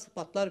 Nereden nasıl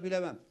patlar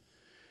bilemem.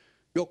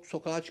 Yok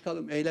sokağa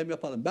çıkalım, eylem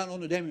yapalım. Ben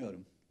onu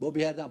demiyorum. Bu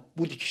bir yerden,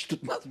 bu dikiş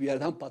tutmaz, bir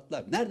yerden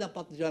patlar. Nereden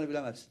patlayacağını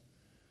bilemezsin.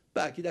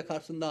 Belki de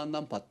Kars'ın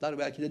dağından patlar,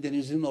 belki de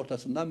denizin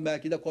ortasından,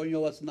 belki de Konya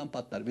Ovası'ndan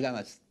patlar,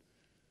 bilemezsin.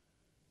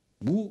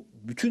 Bu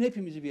bütün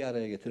hepimizi bir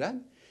araya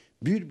getiren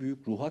bir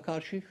büyük ruha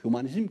karşı,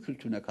 hümanizm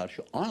kültürüne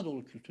karşı,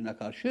 Anadolu kültürüne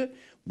karşı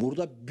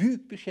burada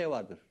büyük bir şey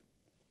vardır.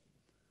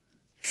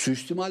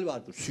 Suistimal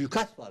vardır,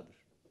 suikast vardır.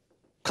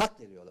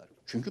 Katlediyorlar.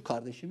 Çünkü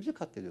kardeşimizi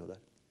katlediyorlar.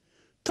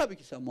 Tabii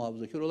ki sen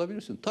muhafazakar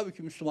olabilirsin. Tabii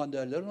ki Müslüman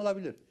değerlerin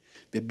olabilir.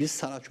 Ve biz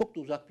sana çok da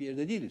uzak bir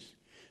yerde değiliz.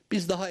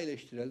 Biz daha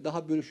eleştirel,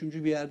 daha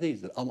bölüşümcü bir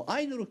yerdeyizdir. Ama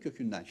aynı ruh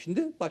kökünden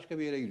şimdi başka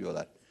bir yere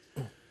gidiyorlar.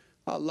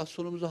 Allah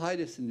sonumuzu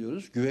hayretsin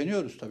diyoruz.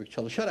 Güveniyoruz tabii ki,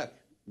 çalışarak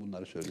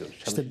bunları söylüyoruz.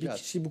 İşte bir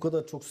kişiyi bu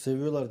kadar çok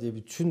seviyorlar diye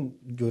bütün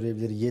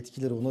görevleri,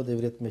 yetkileri ona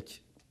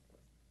devretmek.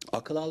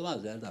 Akıl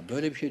almaz Erdem.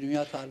 Böyle bir şey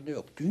dünya tarihinde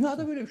yok.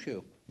 Dünyada böyle bir şey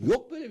yok.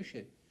 Yok böyle bir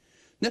şey.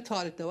 Ne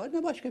tarihte var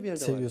ne başka bir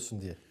yerde var.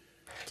 Seviyorsun diye.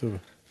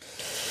 Tabii.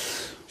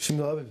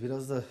 Şimdi abi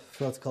biraz da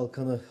Fırat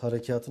Kalkanı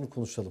harekatını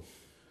konuşalım.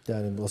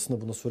 Yani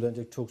aslında buna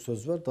söylenecek çok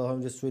söz var. Daha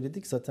önce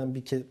söyledik zaten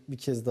bir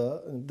kez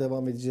daha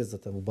devam edeceğiz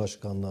zaten bu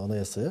başkanlığa,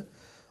 anayasaya.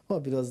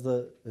 Ama biraz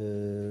da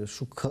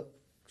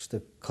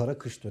işte kara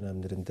kış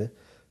dönemlerinde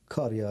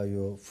kar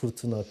yağıyor,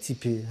 fırtına,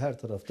 tipi her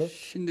tarafta.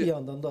 Şimdi- Bir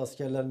yandan da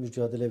askerler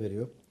mücadele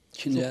veriyor.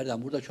 Şimdi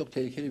Erdem burada çok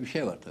tehlikeli bir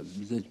şey var tabii.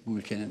 Biz de bu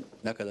ülkenin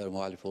ne kadar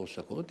muhalif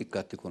olursak olur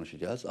dikkatli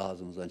konuşacağız.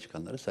 Ağzımızdan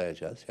çıkanları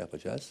sayacağız,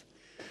 yapacağız.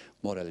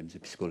 Moralimizi,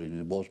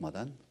 psikolojimizi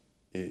bozmadan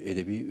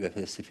edebi ve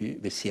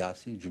felsefi ve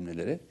siyasi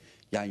cümleleri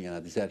yan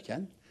yana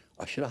dizerken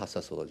aşırı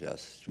hassas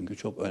olacağız. Çünkü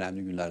çok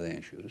önemli günlerden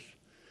yaşıyoruz.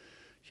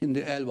 Şimdi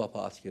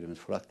Elbapa askerimiz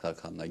Fırat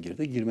Kalkan'la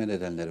girdi. Girme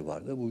nedenleri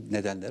vardı. Bu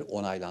nedenler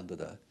onaylandı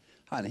da.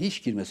 Hani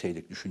hiç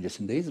girmeseydik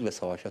düşüncesindeyiz ve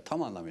savaşa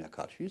tam anlamıyla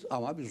karşıyız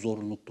ama bir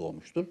zorunluluk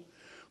doğmuştur.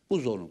 Bu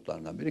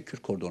zorunluluklardan biri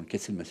Kürt koridorunun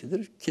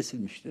kesilmesidir.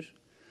 Kesilmiştir.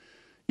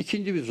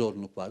 İkinci bir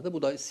zorunluluk vardı.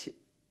 Bu da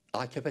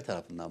AKP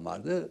tarafından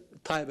vardı.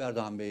 Tayyip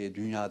Erdoğan Bey'i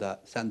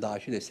dünyada sen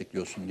DAEŞ'i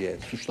destekliyorsun diye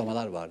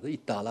suçlamalar vardı,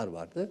 iddialar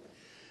vardı.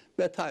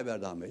 Ve Tayyip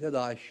Erdoğan Bey de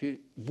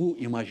DAEŞ'i bu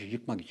imajı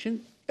yıkmak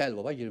için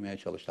Elbaba girmeye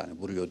çalıştı. Hani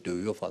vuruyor,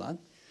 dövüyor falan.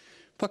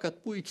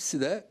 Fakat bu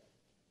ikisi de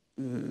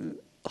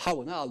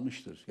havını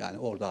almıştır. Yani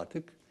orada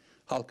artık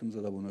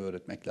halkımıza da bunu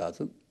öğretmek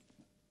lazım.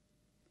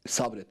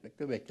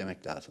 Sabretmek ve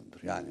beklemek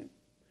lazımdır. Yani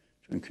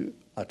çünkü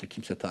artık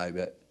kimse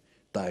Tayyip'e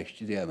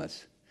DAEŞ'çi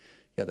diyemez.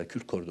 Ya da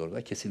Kürt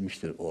koridoru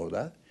kesilmiştir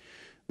orada.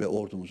 Ve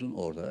ordumuzun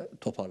orada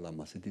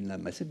toparlanması,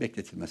 dinlenmesi,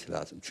 bekletilmesi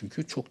lazım.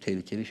 Çünkü çok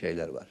tehlikeli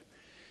şeyler var.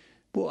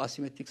 Bu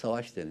asimetrik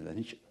savaş denilen,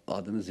 hiç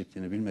adını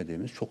zikrini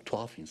bilmediğimiz çok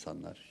tuhaf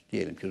insanlar.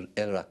 Diyelim ki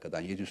El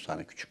Rakka'dan 700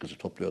 tane küçük kızı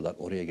topluyorlar,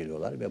 oraya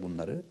geliyorlar ve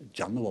bunları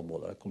canlı bomba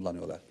olarak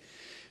kullanıyorlar.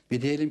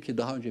 Ve diyelim ki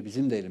daha önce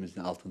bizim de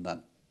elimizin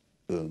altından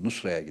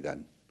Nusra'ya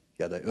giden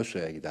ya da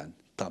ÖSO'ya giden,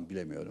 tam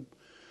bilemiyorum,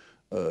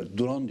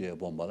 Drone diye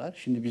bombalar.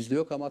 Şimdi bizde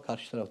yok ama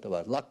karşı tarafta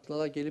var.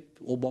 Lakla gelip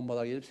o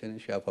bombalar gelip seni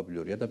şey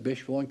yapabiliyor. Ya da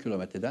 5 ve 10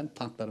 kilometreden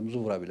tanklarımızı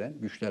vurabilen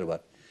güçler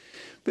var.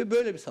 Ve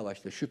böyle bir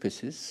savaşta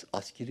şüphesiz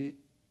askeri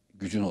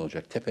gücün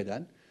olacak.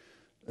 Tepeden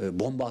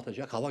bomba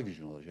atacak hava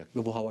gücün olacak.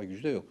 Ve bu hava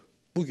gücü de yok.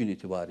 Bugün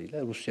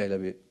itibariyle Rusya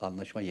ile bir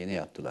anlaşma yeni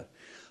yaptılar.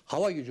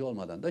 Hava gücü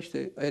olmadan da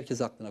işte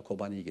herkes aklına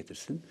Kobani'yi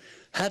getirsin.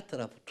 Her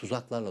tarafı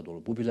tuzaklarla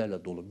dolu,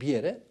 bubilerle dolu bir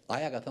yere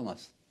ayak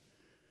atamazsın.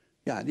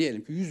 Yani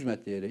diyelim ki 100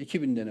 metre yere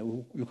 2000 tane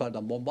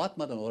yukarıdan bomba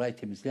atmadan orayı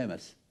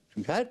temizleyemez.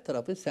 Çünkü her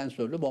tarafı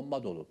sensörlü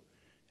bomba dolu.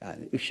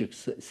 Yani ışık,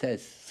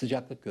 ses,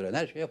 sıcaklık gören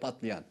her şeye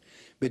patlayan.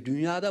 Ve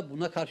dünyada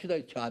buna karşı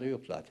da çare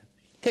yok zaten.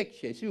 Tek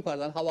şeysi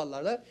yukarıdan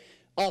havalarda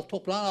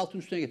toprağın altın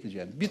üstüne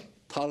getireceğim. Bir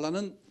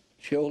tarlanın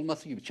şey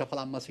olması gibi,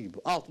 çapalanması gibi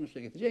altın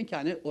üstüne getireceksin ki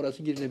hani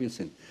orası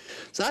girilebilsin.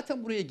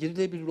 Zaten buraya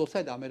girilebilir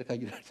olsaydı Amerika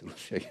girerdi,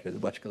 Rusya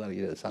girerdi, başkaları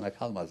girerdi. Sana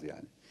kalmaz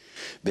yani.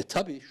 Ve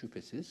tabii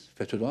şüphesiz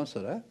FETÖ'den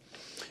sonra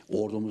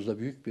ordumuzda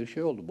büyük bir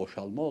şey oldu,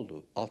 boşalma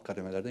oldu. Alt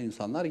kademelerden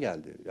insanlar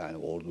geldi. Yani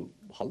ordu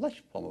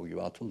hallaç pamuğu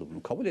gibi atıldı,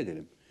 bunu kabul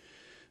edelim.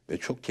 Ve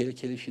çok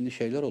tehlikeli şimdi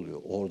şeyler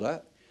oluyor.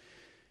 Orada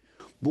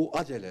bu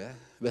acele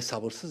ve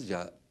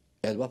sabırsızca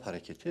elbap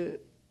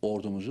hareketi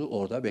ordumuzu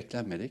orada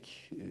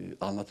beklenmedik.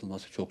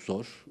 Anlatılması çok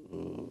zor.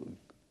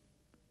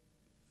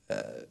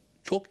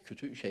 Çok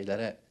kötü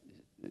şeylere,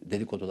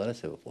 dedikodulara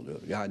sebep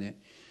oluyor. Yani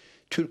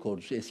Türk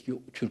ordusu eski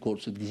Türk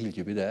ordusu değil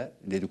gibi de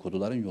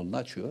dedikoduların yolunu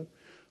açıyor.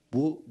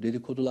 Bu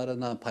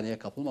dedikodularından paniğe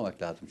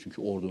kapılmamak lazım.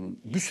 Çünkü ordunun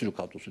bir sürü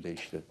kadrosu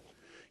değişti.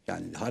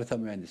 Yani harita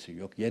mühendisi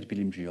yok, yer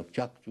bilimci yok,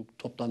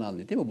 toptan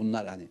anlıyor değil mi?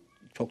 Bunlar hani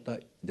çok da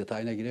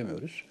detayına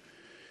giremiyoruz.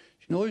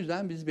 Şimdi o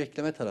yüzden biz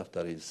bekleme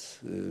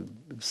taraftarıyız,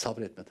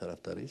 sabretme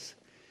taraftarıyız.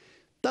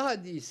 Daha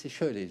iyisi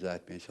şöyle izah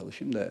etmeye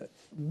çalışayım da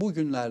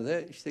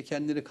bugünlerde işte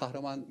kendini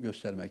kahraman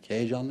göstermek,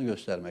 heyecanlı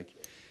göstermek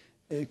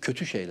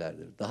kötü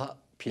şeylerdir. Daha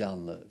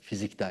planlı,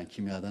 fizikten,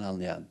 kimyadan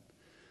anlayan,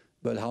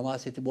 böyle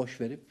hamaseti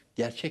boş verip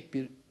gerçek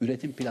bir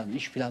üretim planı,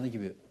 iş planı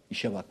gibi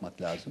işe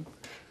bakmak lazım.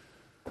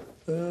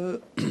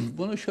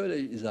 Bunu şöyle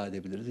izah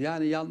edebiliriz.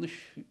 Yani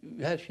yanlış,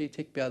 her şey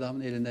tek bir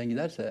adamın elinden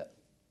giderse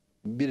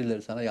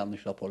birileri sana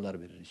yanlış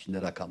raporlar verir.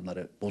 İçinde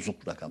rakamları,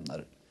 bozuk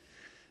rakamları.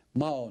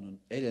 Mao'nun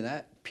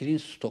eline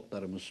pirinç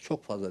stoklarımız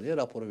çok fazla diye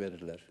raporu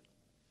verirler.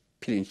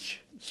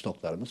 Pirinç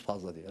stoklarımız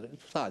fazla diye.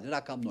 Sadece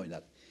rakamla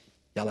oynar.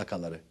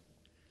 Yalakaları.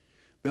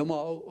 Ve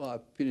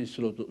Mao pirinç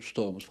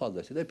stoğumuz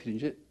fazlaysa da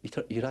pirinci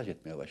ihraç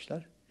etmeye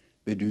başlar.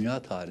 Ve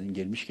dünya tarihinin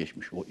gelmiş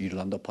geçmiş o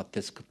İrlanda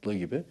patates kıtlığı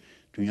gibi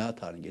dünya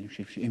tarihinin gelmiş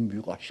geçmiş en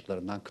büyük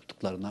açlıklarından,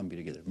 kıtlıklarından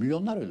biri gelir.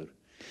 Milyonlar ölür.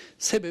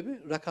 Sebebi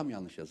rakam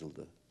yanlış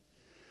yazıldı.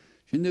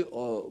 Şimdi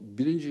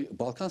birinci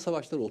Balkan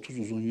Savaşları 30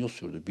 uzun yıl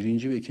sürdü.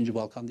 Birinci ve ikinci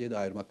Balkan diye de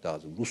ayırmak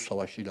lazım. Rus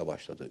Savaşı'yla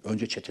başladı.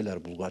 Önce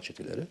çeteler, Bulgar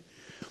çeteleri.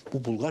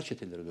 Bu Bulgar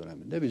çeteleri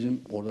döneminde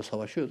bizim orada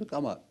savaşıyorduk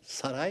ama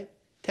saray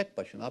tek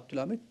başına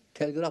Abdülhamit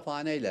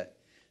telgrafhaneyle,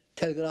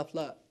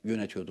 telgrafla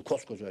yönetiyordu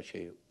koskoca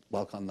şeyi,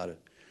 Balkanları.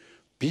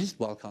 Biz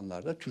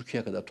Balkanlarda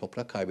Türkiye'ye kadar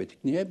toprak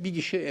kaybettik. Niye? Bir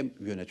kişi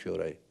yönetiyor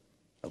orayı.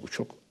 Ya bu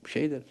çok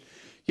şeydir.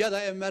 Ya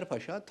da Enver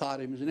Paşa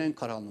tarihimizin en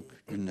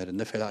karanlık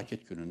günlerinde,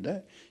 felaket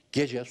gününde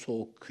gece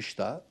soğuk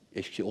kışta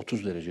eski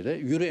 30 derecede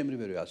yürü emri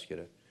veriyor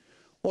askere.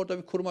 Orada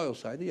bir kurmay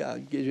olsaydı ya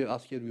gece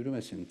asker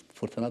yürümesin,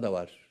 fırtına da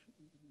var,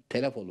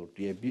 telef olur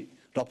diye bir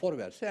rapor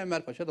verse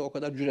Enver Paşa da o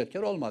kadar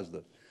cüretkar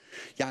olmazdı.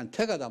 Yani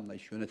tek adamla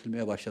iş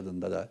yönetilmeye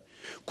başladığında da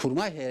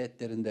kurmay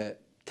heyetlerinde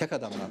tek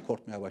adamdan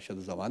korkmaya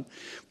başladığı zaman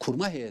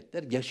kurmay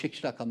heyetler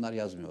gerçekçi rakamlar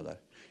yazmıyorlar.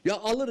 Ya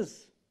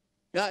alırız,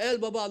 ya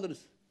el baba alırız.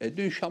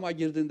 Dün Şam'a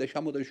girdiğinde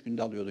Şam'ı da 3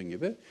 günde alıyordun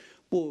gibi.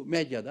 Bu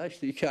medyada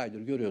işte 2 aydır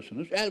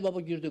görüyorsunuz. El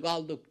baba girdik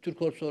aldık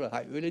Türk ordusu sonra.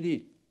 Hayır öyle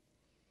değil.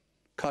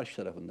 Karşı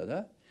tarafında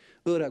da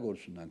Irak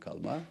ordusundan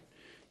kalma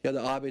ya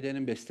da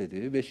ABD'nin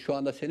beslediği ve şu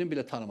anda senin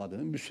bile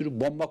tanımadığın bir sürü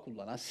bomba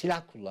kullanan,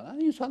 silah kullanan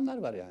insanlar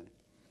var yani.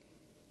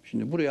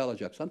 Şimdi buraya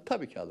alacaksan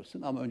tabii ki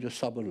alırsın ama önce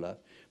sabırla,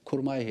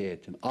 kurmay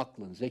heyetin,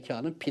 aklın,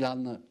 zekanın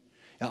planlı.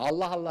 Yani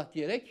Allah Allah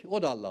diyerek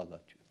o da Allah Allah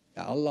diyor.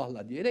 Yani Allah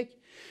Allah diyerek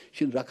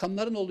şimdi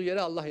rakamların olduğu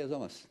yere Allah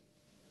yazamazsın.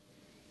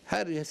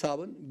 Her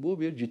hesabın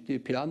bu bir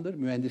ciddi plandır,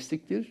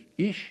 mühendisliktir,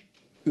 iş,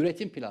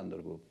 üretim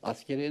planıdır bu.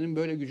 Askeriyenin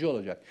böyle gücü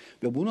olacak.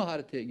 Ve bunu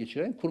haritaya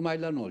geçiren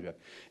kurmaylar ne olacak?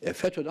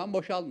 FETÖ'den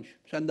boşalmış.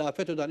 Sen daha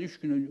FETÖ'den 3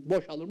 gün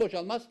boşalır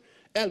boşalmaz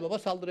Elbaba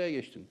saldırıya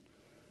geçtin.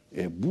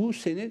 Bu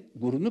senin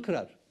gururunu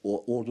kırar.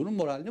 O ordunun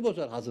moralini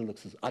bozar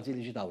hazırlıksız,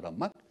 aceleci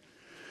davranmak.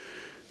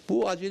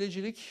 Bu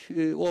acelecilik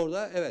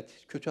orada evet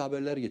kötü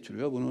haberler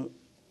getiriyor. Bunu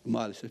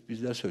maalesef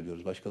bizler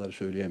söylüyoruz. Başkaları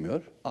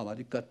söyleyemiyor. Ama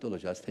dikkatli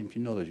olacağız,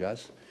 temkinli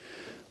olacağız.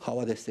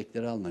 Hava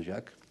destekleri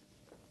alınacak.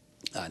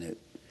 Yani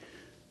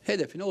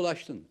hedefine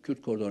ulaştın.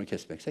 Kürt koridorunu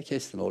kesmekse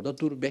kestin. Orada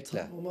dur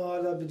bekle. Ama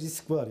hala bir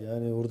risk var.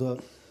 Yani orada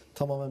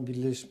tamamen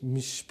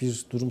birleşmiş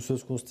bir durum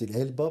söz konusu değil.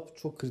 Elbap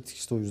çok kritik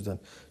işte o yüzden.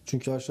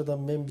 Çünkü aşağıdan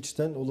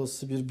Menbiç'ten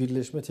olası bir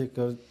birleşme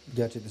tekrar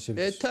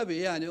gerçekleşebilir. Tabii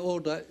yani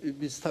orada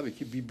biz tabii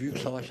ki bir büyük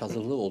savaş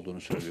hazırlığı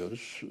olduğunu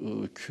söylüyoruz.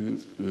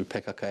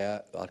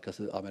 PKK'ya,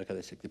 arkası Amerika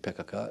destekli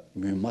PKK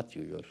mühimmat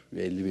yığıyor.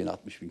 Ve 50 bin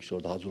 60 bin kişi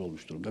orada hazır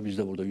olmuş durumda. Biz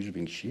de burada 100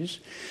 bin kişiyiz.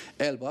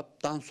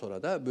 Elbap'tan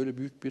sonra da böyle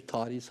büyük bir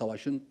tarihi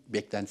savaşın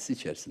beklentisi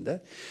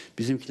içerisinde.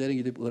 Bizimkilerin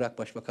gidip Irak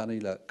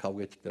Başbakanı'yla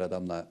kavga ettikleri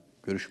adamla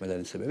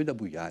görüşmelerin sebebi de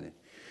bu yani.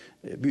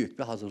 Büyük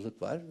bir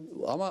hazırlık var.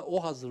 Ama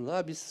o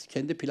hazırlığa biz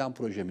kendi plan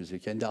projemizi,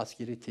 kendi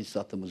askeri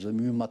teçhizatımızı,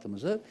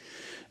 mühimmatımızı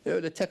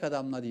öyle tek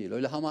adamla değil,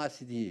 öyle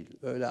hamasi değil,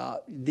 öyle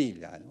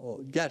değil yani.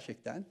 O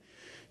gerçekten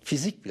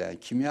fizik bilen,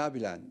 kimya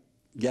bilen,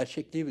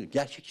 gerçekliği bilen,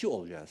 gerçekçi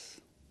olacağız.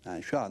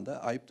 Yani şu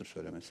anda ayıptır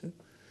söylemesi.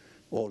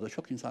 Orada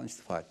çok insan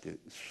istifa etti.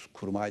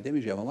 Kurmay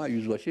demeyeceğim ama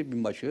yüzbaşı,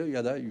 binbaşı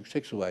ya da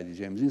yüksek subay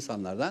diyeceğimiz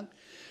insanlardan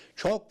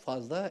çok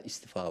fazla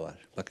istifa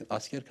var. Bakın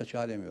asker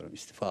kaçağı demiyorum,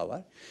 istifa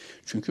var.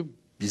 Çünkü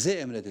bize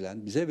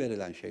emredilen, bize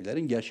verilen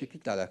şeylerin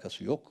gerçeklikle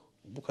alakası yok.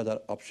 Bu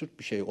kadar absürt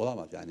bir şey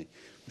olamaz yani.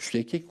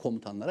 Üstteki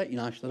komutanlara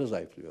inançları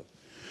zayıflıyor.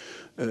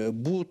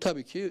 Bu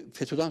tabii ki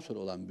FETÖ'den sonra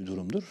olan bir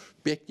durumdur.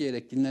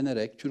 Bekleyerek,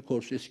 dinlenerek Türk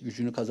ordusu eski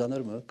gücünü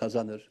kazanır mı?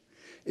 Kazanır.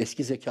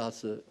 Eski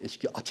zekası,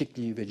 eski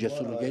atikliği ve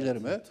cesuru gelir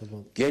mi?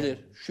 Tamam. Gelir.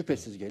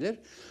 Şüphesiz gelir.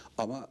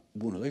 Ama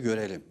bunu da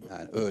görelim.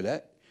 Yani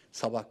öyle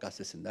Sabah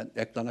gazetesinden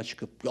ekrana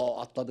çıkıp ya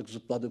atladık,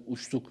 zıpladık,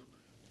 uçtuk.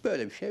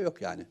 Böyle bir şey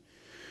yok yani.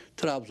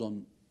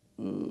 Trabzon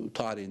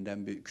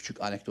tarihinden bir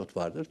küçük anekdot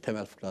vardır.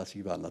 Temel fıkrası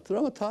gibi anlatır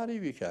ama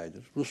tarihi bir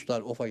hikayedir.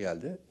 Ruslar Of'a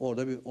geldi.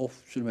 Orada bir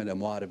Of sürmene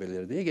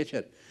muharebeleri diye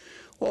geçer.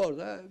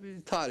 Orada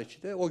bir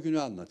tarihçi de o günü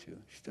anlatıyor.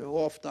 İşte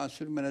Of'tan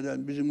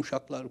sürmeneden bizim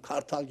uşaklar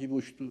kartal gibi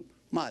uçtu.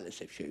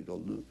 Maalesef şehit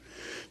oldu.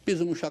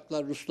 Bizim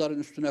uşaklar Rusların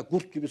üstüne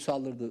kurt gibi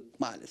saldırdı.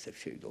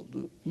 Maalesef şehit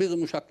oldu.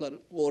 Bizim uşaklar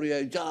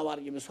oraya canavar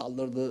gibi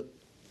saldırdı.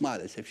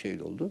 Maalesef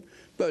şehit oldu.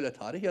 Böyle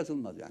tarih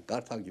yazılmaz yani.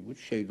 Kartal gibi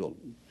uç şehit oldu.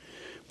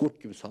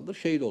 Kurt gibi saldır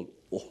şehit oldu.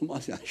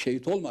 Olmaz yani.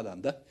 Şehit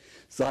olmadan da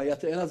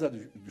zayiatı en aza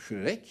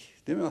düşürerek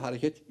değil mi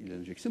hareket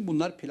ilerleyeceksin.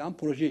 Bunlar plan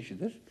proje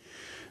işidir.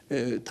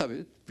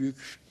 Tabii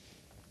büyük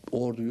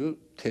orduyu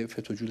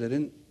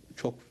FETÖ'cülerin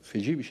çok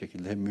feci bir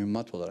şekilde hem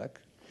mühimmat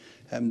olarak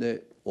hem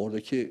de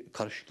oradaki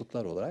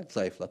karışıklıklar olarak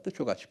zayıflattı.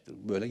 Çok açıktır.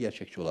 Böyle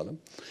gerçekçi olalım.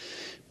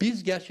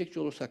 Biz gerçekçi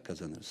olursak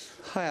kazanırız.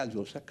 Hayalci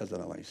olursak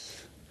kazanamayız.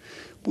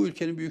 Bu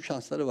ülkenin büyük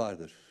şansları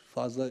vardır.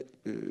 Fazla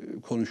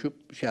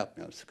konuşup şey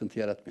yapmayalım, sıkıntı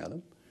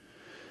yaratmayalım.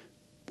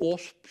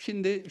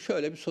 Şimdi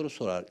şöyle bir soru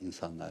sorar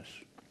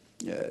insanlar.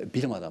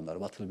 Bilim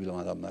adamları, batılı bilim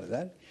adamları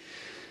der.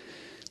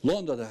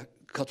 Londra'da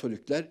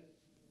Katolikler,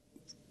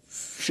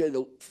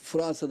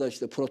 Fransa'da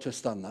işte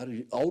Protestanlar,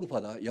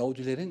 Avrupa'da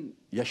Yahudilerin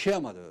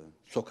yaşayamadığı,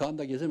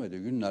 sokağında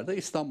gezemediği günlerde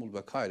İstanbul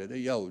ve Kahire'de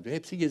Yahudi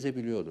hepsi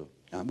gezebiliyordu.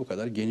 Yani bu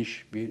kadar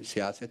geniş bir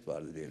siyaset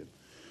vardı diyelim.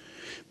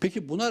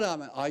 Peki buna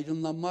rağmen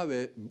aydınlanma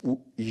ve bu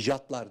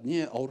icatlar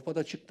niye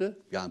Avrupa'da çıktı?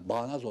 Yani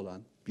bağnaz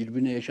olan,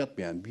 birbirine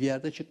yaşatmayan bir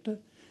yerde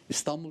çıktı.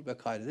 İstanbul ve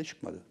Kahire'de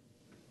çıkmadı.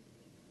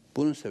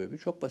 Bunun sebebi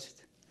çok basit.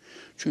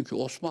 Çünkü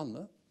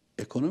Osmanlı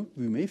ekonomik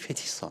büyümeyi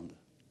fetih sandı.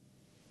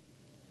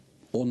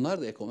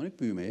 Onlar da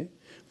ekonomik büyümeyi,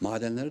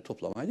 madenleri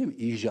toplamayı değil mi?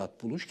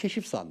 İcat, buluş,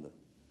 keşif sandı.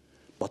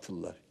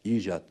 Batılılar.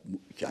 İcat,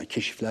 yani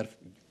keşifler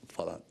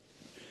falan.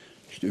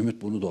 İşte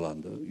Ümit bunu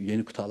dolandı.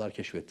 Yeni kıtalar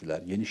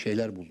keşfettiler. Yeni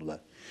şeyler buldular.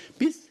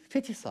 Biz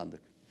fetih sandık.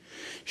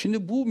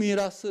 Şimdi bu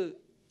mirası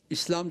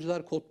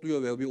İslamcılar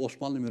kodluyor ve bir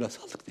Osmanlı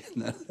mirası aldık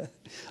diyenler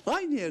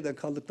aynı yerden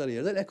kaldıkları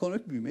yerden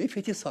ekonomik büyümeyi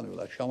fetih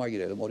sanıyorlar. Şam'a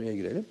girelim, oraya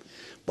girelim.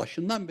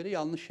 Başından beri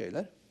yanlış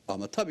şeyler.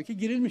 Ama tabii ki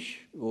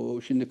girilmiş.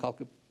 O şimdi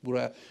kalkıp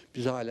buraya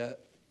biz hala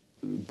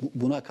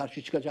buna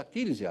karşı çıkacak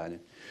değiliz yani.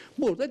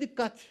 Burada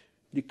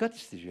dikkat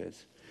isteyeceğiz.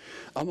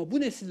 Ama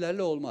bu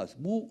nesillerle olmaz.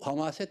 Bu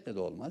hamasetle de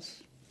olmaz.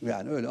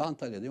 Yani öyle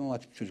Antalya'da İmam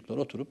Hatip çocuklar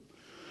oturup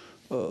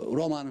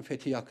Roma'nın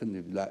fethi yakın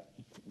dediler.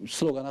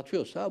 Slogan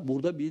atıyorsa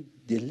burada bir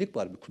delilik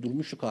var, bir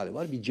kudurmuşluk hali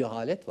var, bir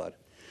cehalet var.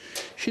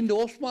 Şimdi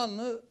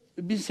Osmanlı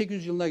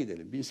 1800 yılına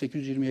gidelim,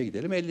 1820'ye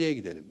gidelim, 50'ye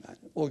gidelim yani.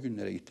 O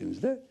günlere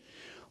gittiğimizde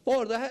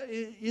orada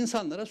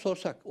insanlara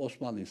sorsak,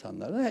 Osmanlı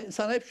insanlarına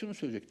sana hep şunu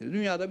söyleyecektir.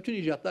 Dünyada bütün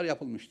icatlar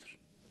yapılmıştır.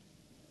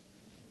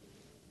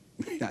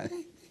 Yani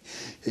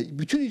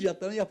bütün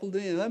icatların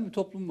yapıldığına inanan bir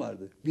toplum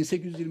vardı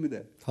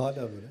 1820'de.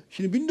 Hala böyle.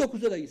 Şimdi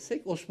 1900'a da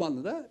gitsek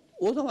Osmanlı'da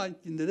o zaman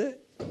gittiğinde de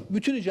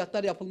bütün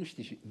icatlar yapılmış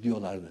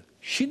diyorlardı.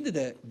 Şimdi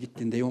de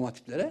gittiğinde İmam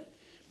Hatiplere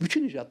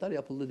bütün icatlar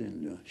yapıldı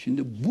deniliyor.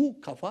 Şimdi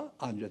bu kafa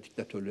ancak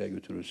diktatörlüğe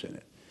götürür seni.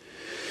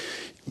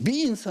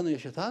 Bir insanı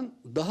yaşatan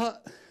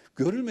daha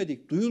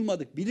görülmedik,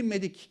 duyulmadık,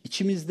 bilinmedik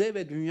içimizde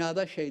ve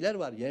dünyada şeyler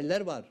var,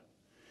 yerler var.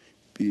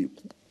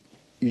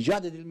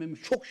 İcat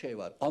edilmemiş çok şey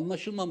var.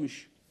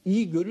 Anlaşılmamış,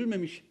 iyi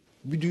görülmemiş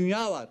bir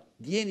dünya var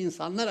diyen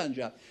insanlar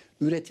ancak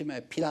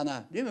üretime,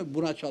 plana değil mi?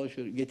 Buna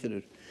çalışır,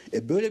 getirir.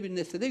 Böyle bir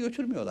nesle de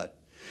götürmüyorlar.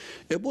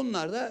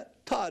 Bunlar da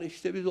tarih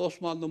işte biz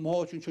Osmanlı,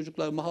 Mohoç'un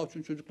çocukları,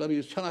 Mahoç'un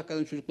çocuklarıyız,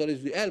 Çanakkale'nin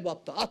çocuklarıyız diye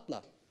Elbap'ta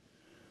atla.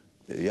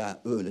 Yani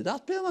öyle de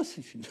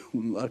atlayamazsın şimdi.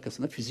 Bunun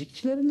arkasına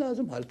fizikçilerin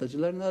lazım,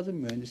 haritacıların lazım,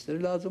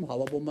 mühendisleri lazım,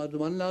 hava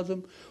bombardımanı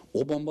lazım.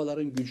 O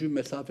bombaların gücü,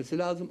 mesafesi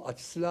lazım,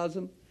 açısı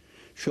lazım.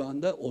 Şu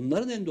anda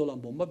onların elinde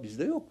olan bomba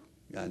bizde yok.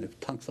 Yani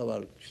tank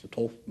savar, işte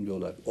TOF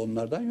diyorlar.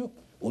 Onlardan yok.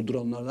 O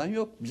dronlardan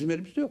yok. Bizim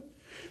elimizde yok.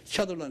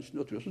 Çadırların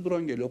üstünde oturuyorsun,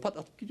 drone geliyor, pat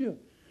atıp gidiyor.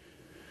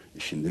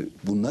 Şimdi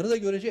bunları da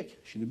görecek.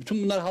 Şimdi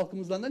bütün bunları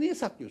halkımızdan da niye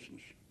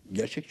saklıyorsunuz?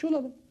 Gerçekçi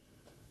olalım.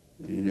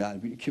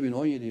 Yani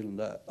 2017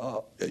 yılında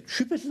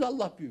şüphesiz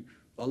Allah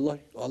büyük.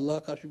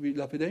 Allah'a karşı bir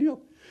laf eden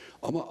yok.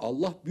 Ama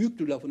Allah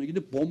büyüktür lafını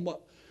gidip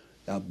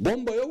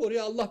bomba yok,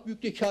 oraya Allah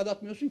büyük diye kağıt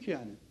atmıyorsun ki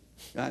yani.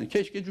 Yani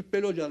keşke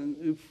Cübbeli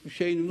Hoca'nın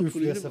şeyini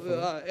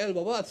unutturup el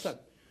baba atsak.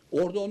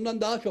 Orada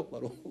ondan daha çok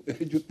var.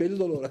 Cübbeli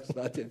dolu olarak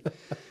zaten.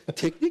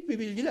 Teknik bir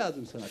bilgi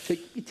lazım sana.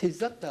 Teknik bir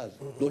tezat lazım.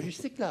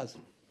 Lojistik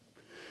lazım.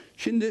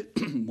 Şimdi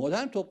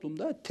modern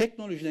toplumda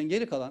teknolojiden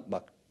geri kalan,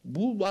 bak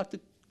bu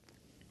artık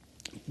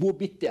bu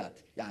bitti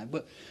artık. Yani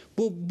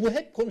bu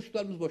hep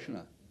konuştuklarımız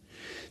boşuna.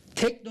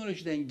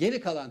 Teknolojiden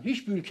geri kalan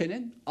hiçbir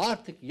ülkenin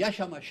artık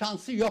yaşama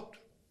şansı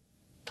yoktur.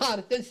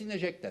 Tarihten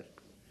silinecekler.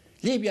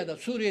 Libya'da,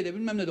 Suriye'de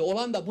bilmem ne de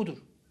olan da budur.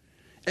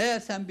 Eğer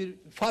sen bir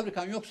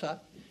fabrikan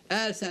yoksa,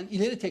 eğer sen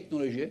ileri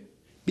teknoloji,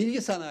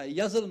 bilgi sanayi,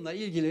 yazılımla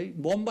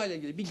ilgili, bombayla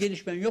ilgili bir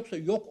gelişmen yoksa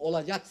yok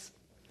olacaksın.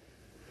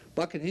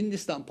 Bakın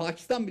Hindistan,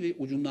 Pakistan bile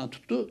ucundan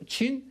tuttu.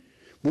 Çin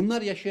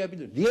bunlar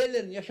yaşayabilir.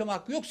 Diğerlerinin yaşama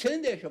hakkı yok,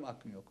 senin de yaşama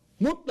hakkın yok.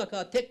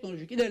 Mutlaka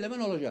teknolojik ilerlemen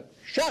olacak.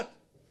 Şart.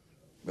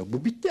 Ve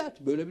bu bitti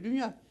artık. Böyle bir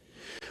dünya.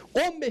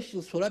 15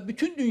 yıl sonra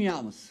bütün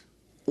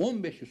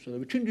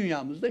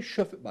dünyamızda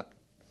şoför, bak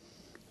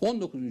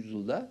 19.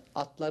 yüzyılda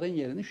atların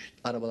yerini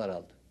arabalar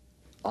aldı.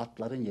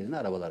 Atların yerini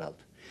arabalar aldı.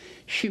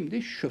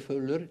 Şimdi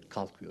şoförler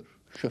kalkıyor.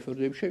 Şoför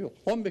diye bir şey yok.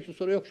 15 yıl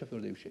sonra yok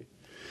şoför diye bir şey.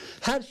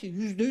 Her şey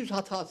 %100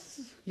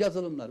 hatasız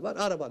yazılımlar var.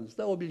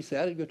 Arabanızda o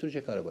bilgisayar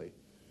götürecek arabayı.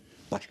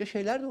 Başka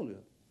şeyler de oluyor.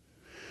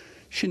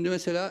 Şimdi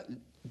mesela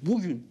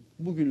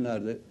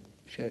bugünlerde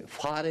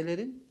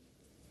farelerin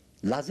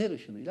lazer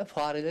ışınıyla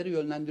fareleri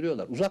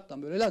yönlendiriyorlar.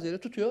 Uzaktan böyle lazeri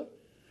tutuyor.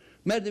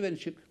 Merdiveni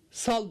çık,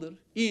 saldır,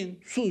 in,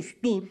 sus,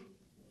 dur.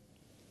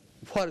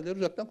 Fareleri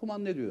uzaktan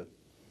kumanda ediyor.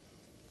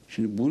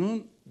 Şimdi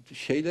bunun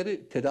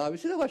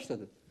tedavisi de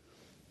başladı.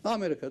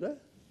 Amerika'da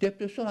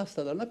depresyon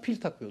hastalarına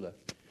pil takıyorlar.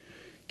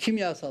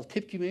 Kimyasal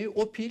tepkimeyi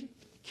o pil,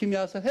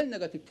 kimyasal her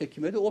negatif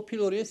tepkimede o pil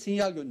oraya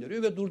sinyal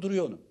gönderiyor ve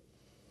durduruyor onu.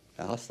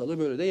 Yani hastalığı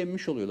böyle de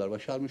yenmiş oluyorlar,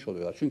 başarmış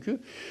oluyorlar. Çünkü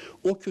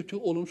o kötü,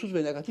 olumsuz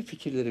ve negatif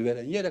fikirleri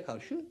veren yere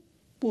karşı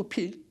bu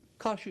pil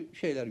karşı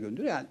şeyler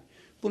gönderiyor. Yani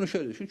bunu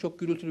şöyle düşün, çok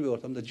gürültülü bir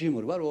ortamda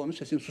dimmer var, o onun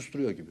sesini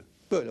susturuyor gibi.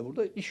 Böyle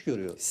burada iş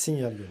görüyor.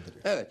 Sinyal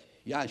gönderiyor. Evet.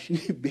 Yani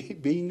şimdi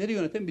beyinleri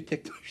yöneten bir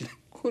teknolojiden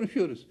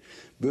konuşuyoruz.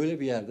 Böyle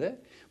bir yerde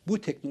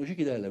bu teknolojik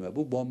ilerleme,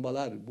 bu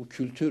bombalar, bu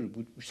kültür,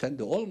 bu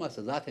sende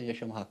olmasa zaten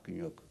yaşama hakkın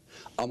yok.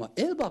 Ama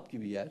Elbap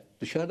gibi yer,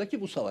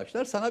 dışarıdaki bu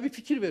savaşlar sana bir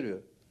fikir veriyor.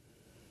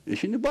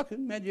 Şimdi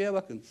bakın, medyaya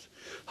bakın,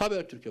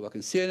 Habertürk'e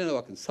bakın, CNN'e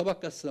bakın,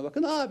 Sabah gazetesine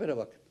bakın, Haber'e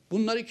bakın.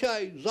 Bunlar 2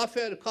 ay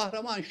zafer,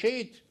 kahraman,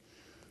 şehit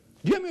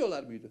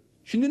diyemiyorlar mıydı?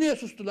 Şimdi niye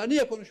sustular,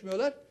 niye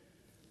konuşmuyorlar?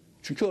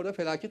 Çünkü orada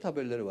felaket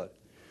haberleri var.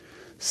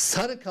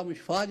 Sarıkamış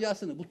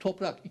faciasını bu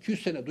toprak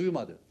 200 sene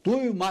duymadı.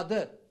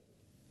 Duymadı.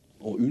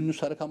 O ünlü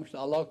Sarıkamış'ta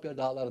Allahu Ekber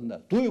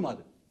dağlarında.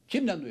 Duymadı.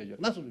 Kimden duyacak?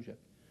 Nasıl duyacak?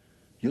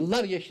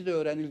 Yıllar geçti de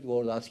öğrenildi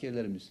orada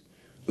askerlerimiz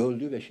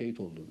öldü ve şehit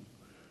olduğunu.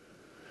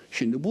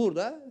 Şimdi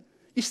burada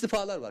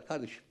istifalar var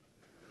kardeşim.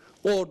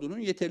 Ordunun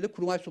yeterli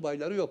kurmay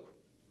subayları yok.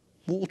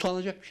 Bu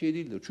utanacak bir şey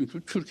değildir.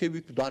 Çünkü Türkiye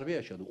büyük bir darbe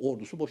yaşadı.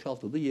 Ordusu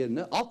boşaltıldı,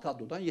 yerine alt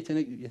kadrodan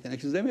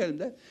yeteneksiz demeyelim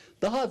de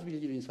daha az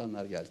bilgili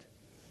insanlar geldi.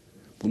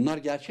 Bunlar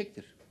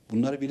gerçektir.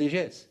 Bunları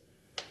bileceğiz.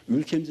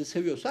 Ülkemizi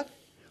seviyorsak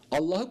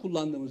Allah'ı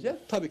kullandığımız yer,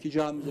 tabii ki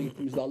camimize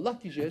gittiğimizde Allah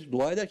diyeceğiz,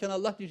 dua ederken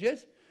Allah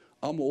diyeceğiz.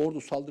 Ama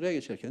ordu saldırıya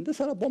geçerken de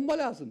sana bomba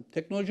lazım,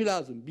 teknoloji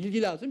lazım,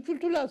 bilgi lazım,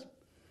 kültür lazım.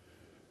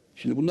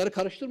 Şimdi bunları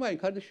karıştırmayın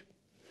kardeşim.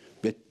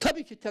 Ve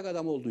tabii ki tek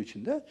adam olduğu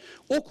için de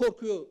o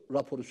korkuyor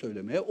raporu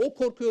söylemeye, o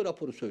korkuyor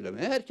raporu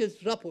söylemeye.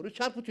 Herkes raporu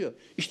çarpıtıyor.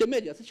 İşte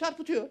medyası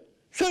çarpıtıyor.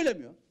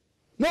 Söylemiyor.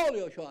 Ne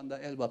oluyor şu anda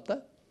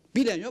Elbap'ta?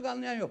 Bilen yok,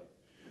 anlayan yok.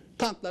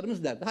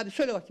 Tanklarımız nerede? Hadi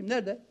söyle bakayım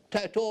nerede?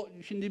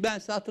 Şimdi ben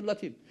size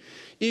hatırlatayım.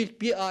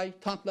 İlk bir ay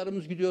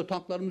tanklarımız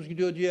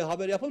gidiyor diye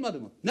haber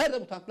yapılmadı mı?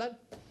 Nerede bu tanklar?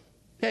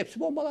 Hepsi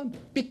bombalandı.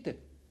 Bitti.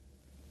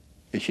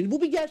 Şimdi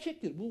bu bir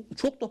gerçektir. Bu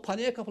çok da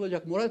paniğe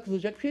kapılacak, moral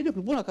kırılacak bir şey değil.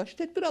 Buna karşı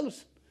tedbir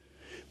alırsın.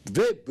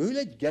 Ve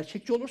böyle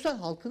gerçekçi olursan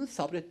halkının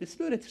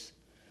sabretmesini öğretirsin.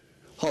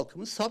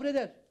 Halkımız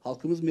sabreder.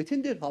 Halkımız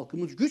metindir.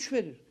 Halkımız güç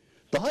verir.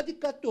 Daha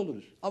dikkatli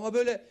oluruz. Ama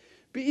böyle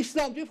bir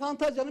İslamcı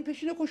fantazyanın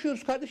peşine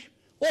koşuyoruz kardeşim.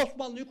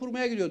 Osmanlı'yı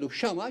kurmaya gidiyorduk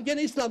Şam'a.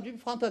 Gene İslamcı bir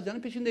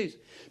fantazyanın peşindeyiz.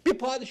 Bir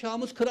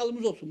padişahımız,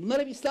 kralımız olsun.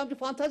 Bunlar hep İslamcı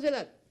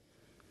fantaziler.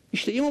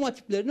 İşte imam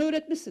hatiplerini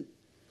öğretmişsin.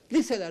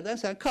 Liselerden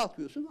sen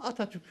kalkıyorsun,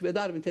 Atatürk ve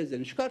Darwin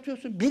tezlerini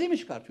çıkartıyorsun, bilimi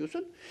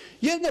çıkartıyorsun.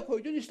 Yerine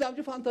koyduğun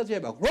İslamcı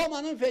fantaziye bak.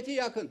 Roma'nın fethi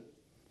yakın.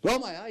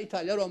 Roma ya,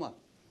 İtalya Roma.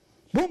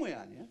 Bu mu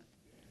yani ya?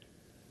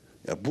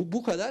 Ya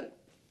bu kadar,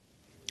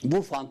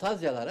 bu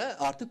fantazyalara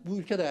artık bu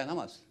ülke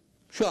dayanamaz.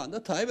 Şu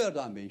anda Tayyip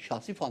Erdoğan Bey'in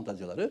şahsi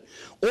fantaziyaları,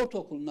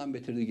 ortaokulundan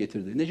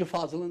getirdiği Necip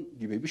Fazıl'ın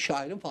gibi bir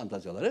şairin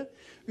fantaziyaları,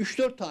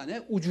 3-4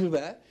 tane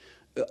ucube,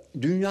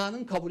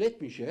 dünyanın kabul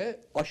etmeyeceği,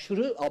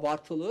 aşırı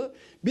abartılı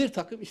bir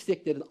takım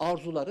isteklerin,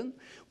 arzuların,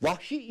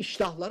 vahşi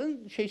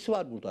iştahların şeysi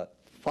var burada.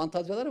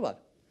 Fantaziyaları var.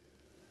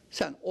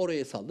 Sen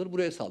oraya saldır,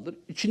 buraya saldır,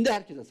 içinde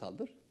herkese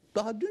saldır.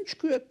 Daha dün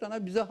çıkıyor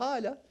ekrana bize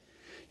hala.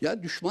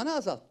 Ya düşmanı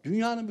azalt.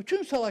 Dünyanın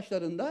bütün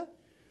savaşlarında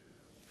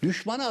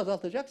düşmanı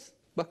azaltacaksın.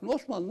 Bakın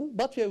Osmanlı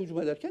Batı'ya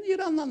hücum ederken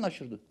İran'la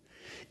anlaşırdı.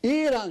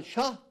 İran,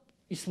 Şah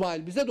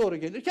İsmail bize doğru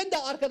gelirken de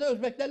arkada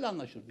Özbeklerle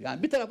anlaşırdı.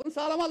 Yani bir tarafını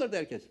sağlam alırdı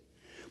herkes.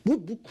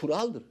 Bu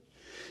kuraldır.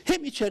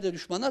 Hem içeride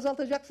düşmanı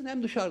azaltacaksın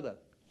hem dışarıda.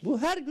 Bu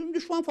her gün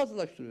düşman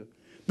fazlalaştırıyor.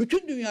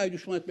 Bütün dünyayı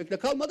düşman etmekle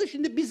kalmadı,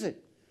 şimdi bizi.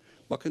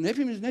 Bakın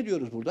hepimiz ne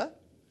diyoruz burada?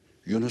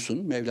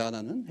 Yunus'un,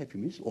 Mevlana'nın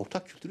hepimiz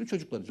ortak kültürün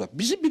çocuklarıyız. Bak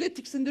bizi bile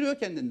tiksindiriyor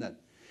kendinden.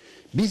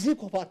 Bizi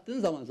koparttığın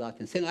zaman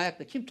zaten seni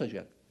ayakta kim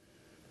tutacak?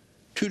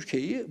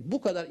 Türkiye'yi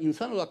bu kadar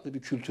insan odaklı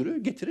bir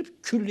kültürü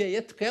getirip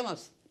külliyeye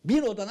tıkayamazsın.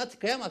 Bir odana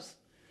tıkayamazsın.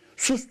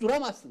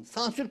 Susturamazsın.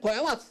 Sansür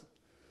koyamazsın.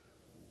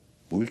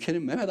 Bu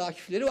ülkenin Mehmet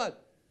Akif'leri var.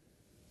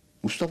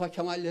 Mustafa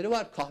Kemal'leri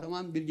var.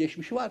 Kahraman bir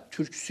geçmişi var.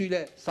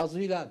 Türküsüyle,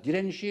 sazıyla,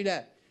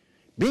 direnişiyle.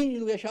 1000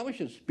 yıl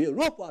yaşamışız. Bir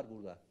ruh var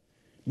burada.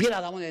 Bir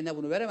adamın eline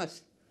bunu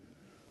veremezsin.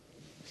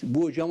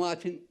 Bu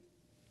cemaatin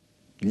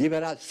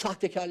liberal,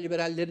 sahtekar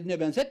liberallerine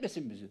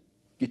benzetmesin bizi.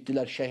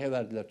 Gittiler şeyhe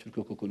verdiler Türk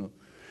hukukunu.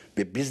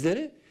 Ve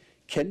bizleri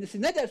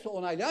kendisi ne derse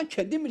onaylayan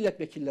kendi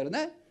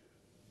milletvekillerine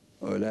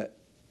öyle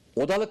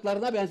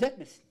odalıklarına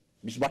benzetmesin.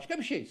 Biz başka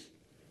bir şeyiz.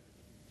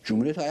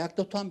 Cumhuriyeti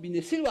ayakta tutan bir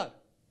nesil var.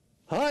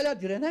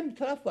 Hala direnen bir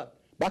taraf var.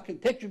 Bakın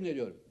tek cümle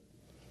diyorum.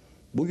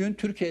 Bugün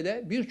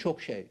Türkiye'de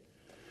birçok şey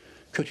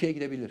kötüye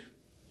gidebilir.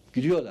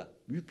 Gidiyor da.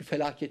 Büyük bir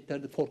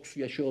felaketlerde korkusu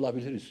yaşıyor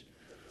olabiliriz.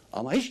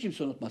 Ama hiç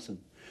kimse unutmasın.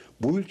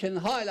 Bu ülkenin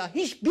hala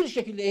hiçbir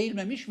şekilde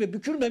eğilmemiş ve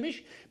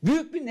bükülmemiş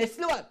büyük bir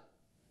nesli var.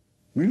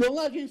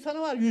 Milyonlarca insanı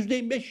var.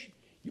 %25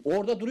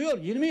 orada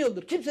duruyor. 20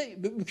 yıldır.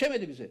 Kimse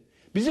bükemedi bizi.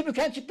 Bizi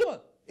büken çıktı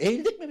mı?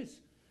 Eğildik mi biz?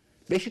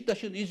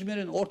 Beşiktaş'ın,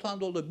 İzmir'in, Orta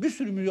Anadolu'da bir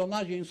sürü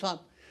milyonlarca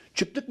insan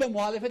çıktık ve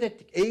muhalefet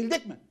ettik.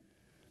 Eğildik mi?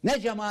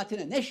 Ne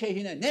cemaatine, ne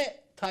şeyhine,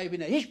 ne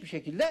Tayyip'ine hiçbir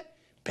şekilde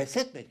pes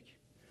etmedik.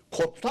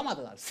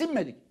 Korkutamadılar,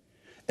 sinmedik.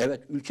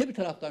 Evet, ülke bir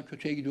taraftan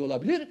kötüye gidiyor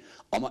olabilir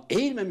ama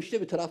eğilmemiş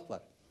de bir taraf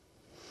var.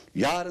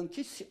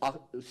 Yarınki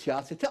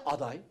siyasete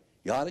aday,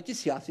 yarınki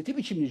siyaseti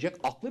biçimleyecek,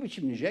 aklı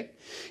biçimleyecek,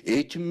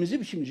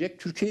 eğitimimizi biçimleyecek,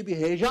 Türkiye'ye bir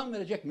heyecan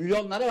verecek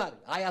milyonları var,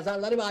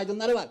 yazarları ve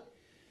aydınları var.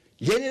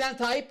 Yenilen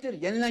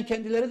Tayyip'tir, yenilen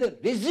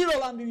kendileridir. Rezil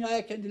olan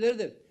dünyaya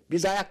kendileridir.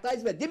 Biz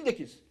ayaktayız ve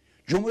dimdikiz.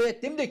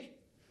 Cumhuriyet dimdik.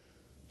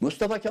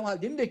 Mustafa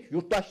Kemal dimdik,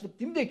 yurttaşlık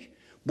dimdik.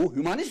 Bu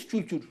hümanist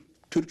kültür,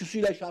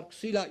 türküsüyle,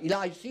 şarkısıyla,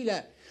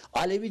 ilahisiyle,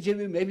 Alevi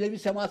cevi, Mevlevi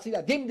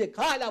semasıyla dimdik.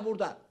 Hala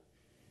burada.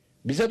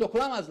 Bize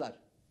dokunamazlar.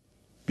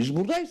 Biz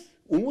buradayız.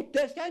 Umut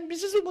derken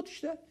biziz umut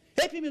işte.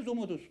 Hepimiz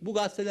umuduz. Bu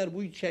gazeteler,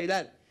 bu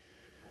şeyler.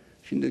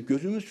 Şimdi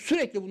gözümüz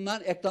sürekli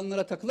bunlar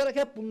ekranlara takılarak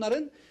hep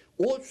bunların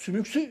o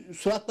sümüksü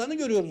suratlarını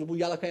görüyoruz bu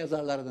yalaka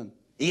yazarlarının.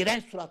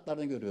 İğrenç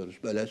suratlarını görüyoruz.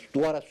 Böyle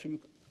duvara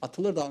sümük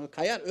atılır da onu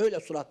kayar öyle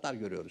suratlar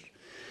görüyoruz.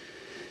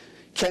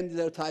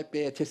 Kendileri Tayyip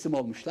Bey'e teslim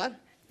olmuşlar.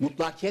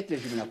 Mutlakiyet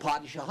rejimine,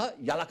 padişaha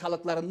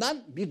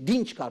yalakalıklarından bir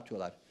din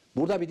çıkartıyorlar.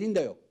 Burada bir din de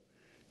yok.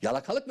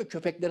 Yalakalık ve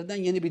köpeklerinden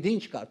yeni bir din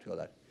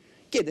çıkartıyorlar.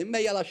 Gidin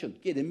ve yalaşın,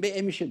 gidin ve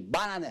emişin.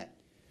 Bana ne?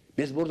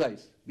 Biz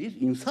buradayız. Biz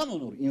insan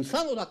onur,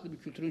 insan odaklı bir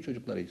kültürün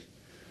çocuklarıyız.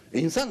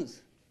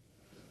 İnsanız.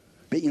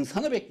 Ve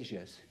insanı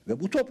bekleyeceğiz. Ve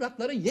bu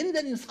toprakları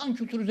yeniden insan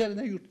kültürü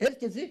üzerine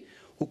herkesi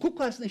hukuk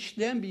karşısında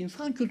eşitleyen bir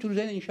insan kültürü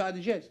üzerine inşa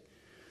edeceğiz.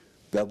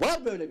 Ve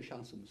var böyle bir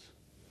şansımız.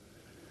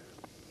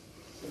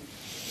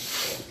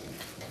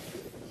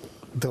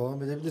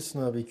 Devam edebilirsin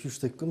abi.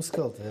 2-3 dakikamız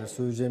kaldı. Eğer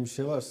söyleyeceğim bir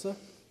şey varsa,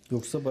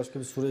 yoksa başka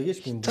bir soruya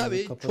geçmeyeyim.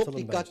 Tabii çok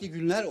dikkatli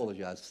günler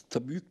olacağız.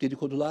 Tabii büyük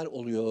dedikodular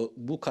oluyor.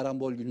 Bu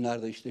karambol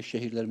günlerde işte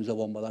şehirlerimize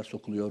bombalar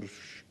sokuluyor,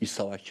 iç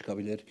savaş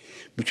çıkabilir.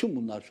 Bütün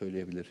bunlar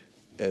söyleyebilir.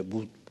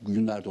 Bu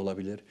günlerde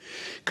olabilir.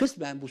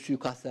 Kısmen bu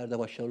suikastlerde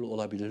başarılı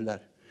olabilirler.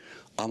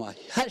 Ama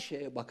her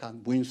şeye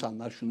bakan bu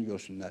insanlar şunu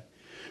görsünler.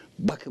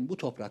 Bakın bu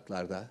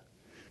topraklarda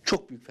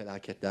çok büyük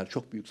felaketler,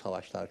 çok büyük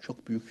savaşlar,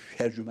 çok büyük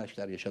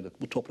hercümeçler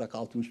yaşadık. Bu toprak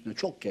altın üstüne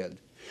çok geldi.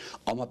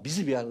 Ama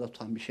bizi bir arada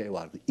tutan bir şey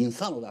vardı.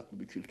 İnsan odaklı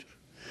bir kültür.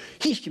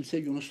 Hiç kimse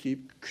Yunus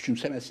deyip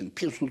küçümsemesin.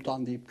 Pir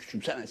Sultan deyip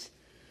küçümsemesin.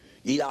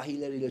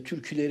 İlahileriyle,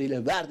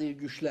 türküleriyle, verdiği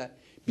güçle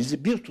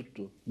bizi bir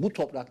tuttu. Bu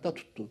toprakta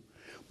tuttu.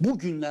 Bu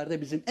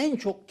günlerde bizim en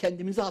çok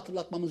kendimizi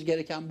hatırlatmamız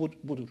gereken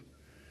budur.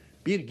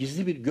 Bir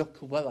gizli bir gök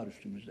kubbe var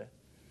üstümüzde.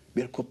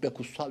 Bir kubbe,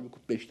 kutsal bir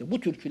kubbe işte. Bu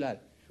türküler,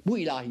 bu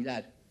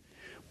ilahiler,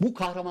 bu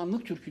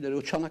kahramanlık türküleri,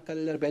 o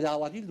Çanakkale'ler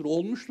bedava değildir.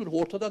 Olmuştur,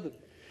 ortadadır.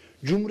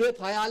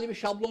 Cumhuriyet hayali bir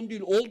şablon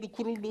değil. Oldu,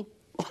 kuruldu.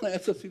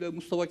 Anayasasıyla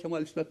Mustafa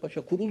Kemal İsmet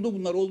Paşa kuruldu,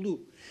 bunlar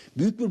oldu.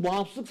 Büyük bir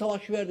bağımsızlık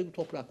savaşı verdi bu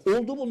toprak.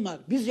 Oldu bunlar.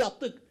 Biz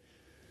yaptık.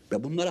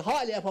 Ve bunları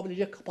hala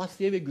yapabilecek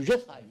kapasiteye ve güce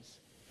sahibiz.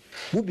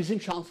 Bu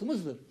bizim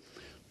şansımızdır.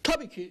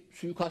 Tabii ki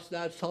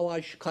suikastler,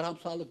 savaş,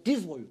 karamsarlık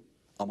diz boyu.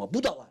 Ama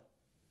bu da var.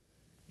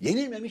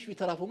 Yenilmemiş bir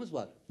tarafımız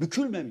var.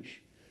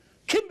 Bükülmemiş.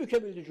 Kim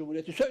bükebildi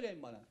Cumhuriyeti?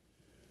 Söyleyin bana.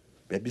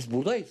 Ve biz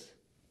buradayız.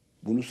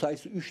 Bunun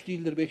sayısı 3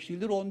 değildir, 5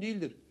 değildir, 10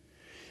 değildir.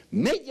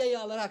 Medyayı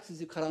alarak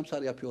sizi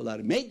karamsar yapıyorlar.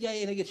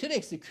 Medyayı ele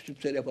geçirerek sizi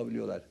küçümser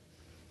yapabiliyorlar.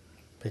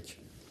 Peki.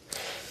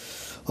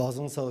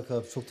 Ağzına sağlık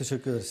abi. Çok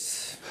teşekkür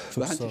ederiz.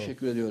 Çok Ben sağ ol.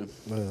 teşekkür ediyorum.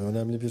 Evet,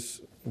 önemli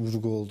bir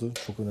vurgu oldu.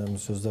 Çok önemli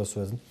sözler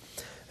söyledin.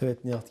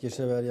 Evet, Nihat Genç'le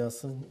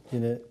Veryansın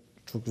yine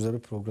çok güzel bir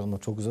programla,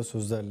 çok güzel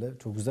sözlerle,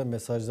 çok güzel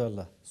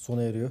mesajlarla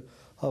sona eriyor.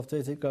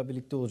 Haftaya tekrar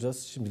birlikte olacağız.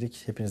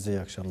 Şimdilik hepinize iyi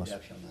akşamlar. İyi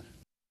akşamlar.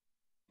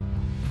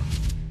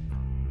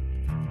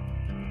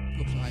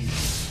 Yoksa aynı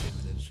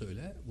kelimeleri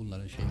söyle.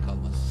 Bunların şeyi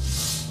kalmaz.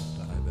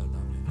 Nokta,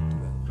 Hayber'den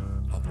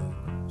ve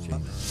Apı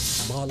şeyler.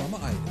 Bağlama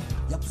ayrı.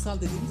 Yapısal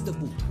dediğimiz de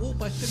bu. O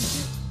başka bir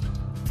şey.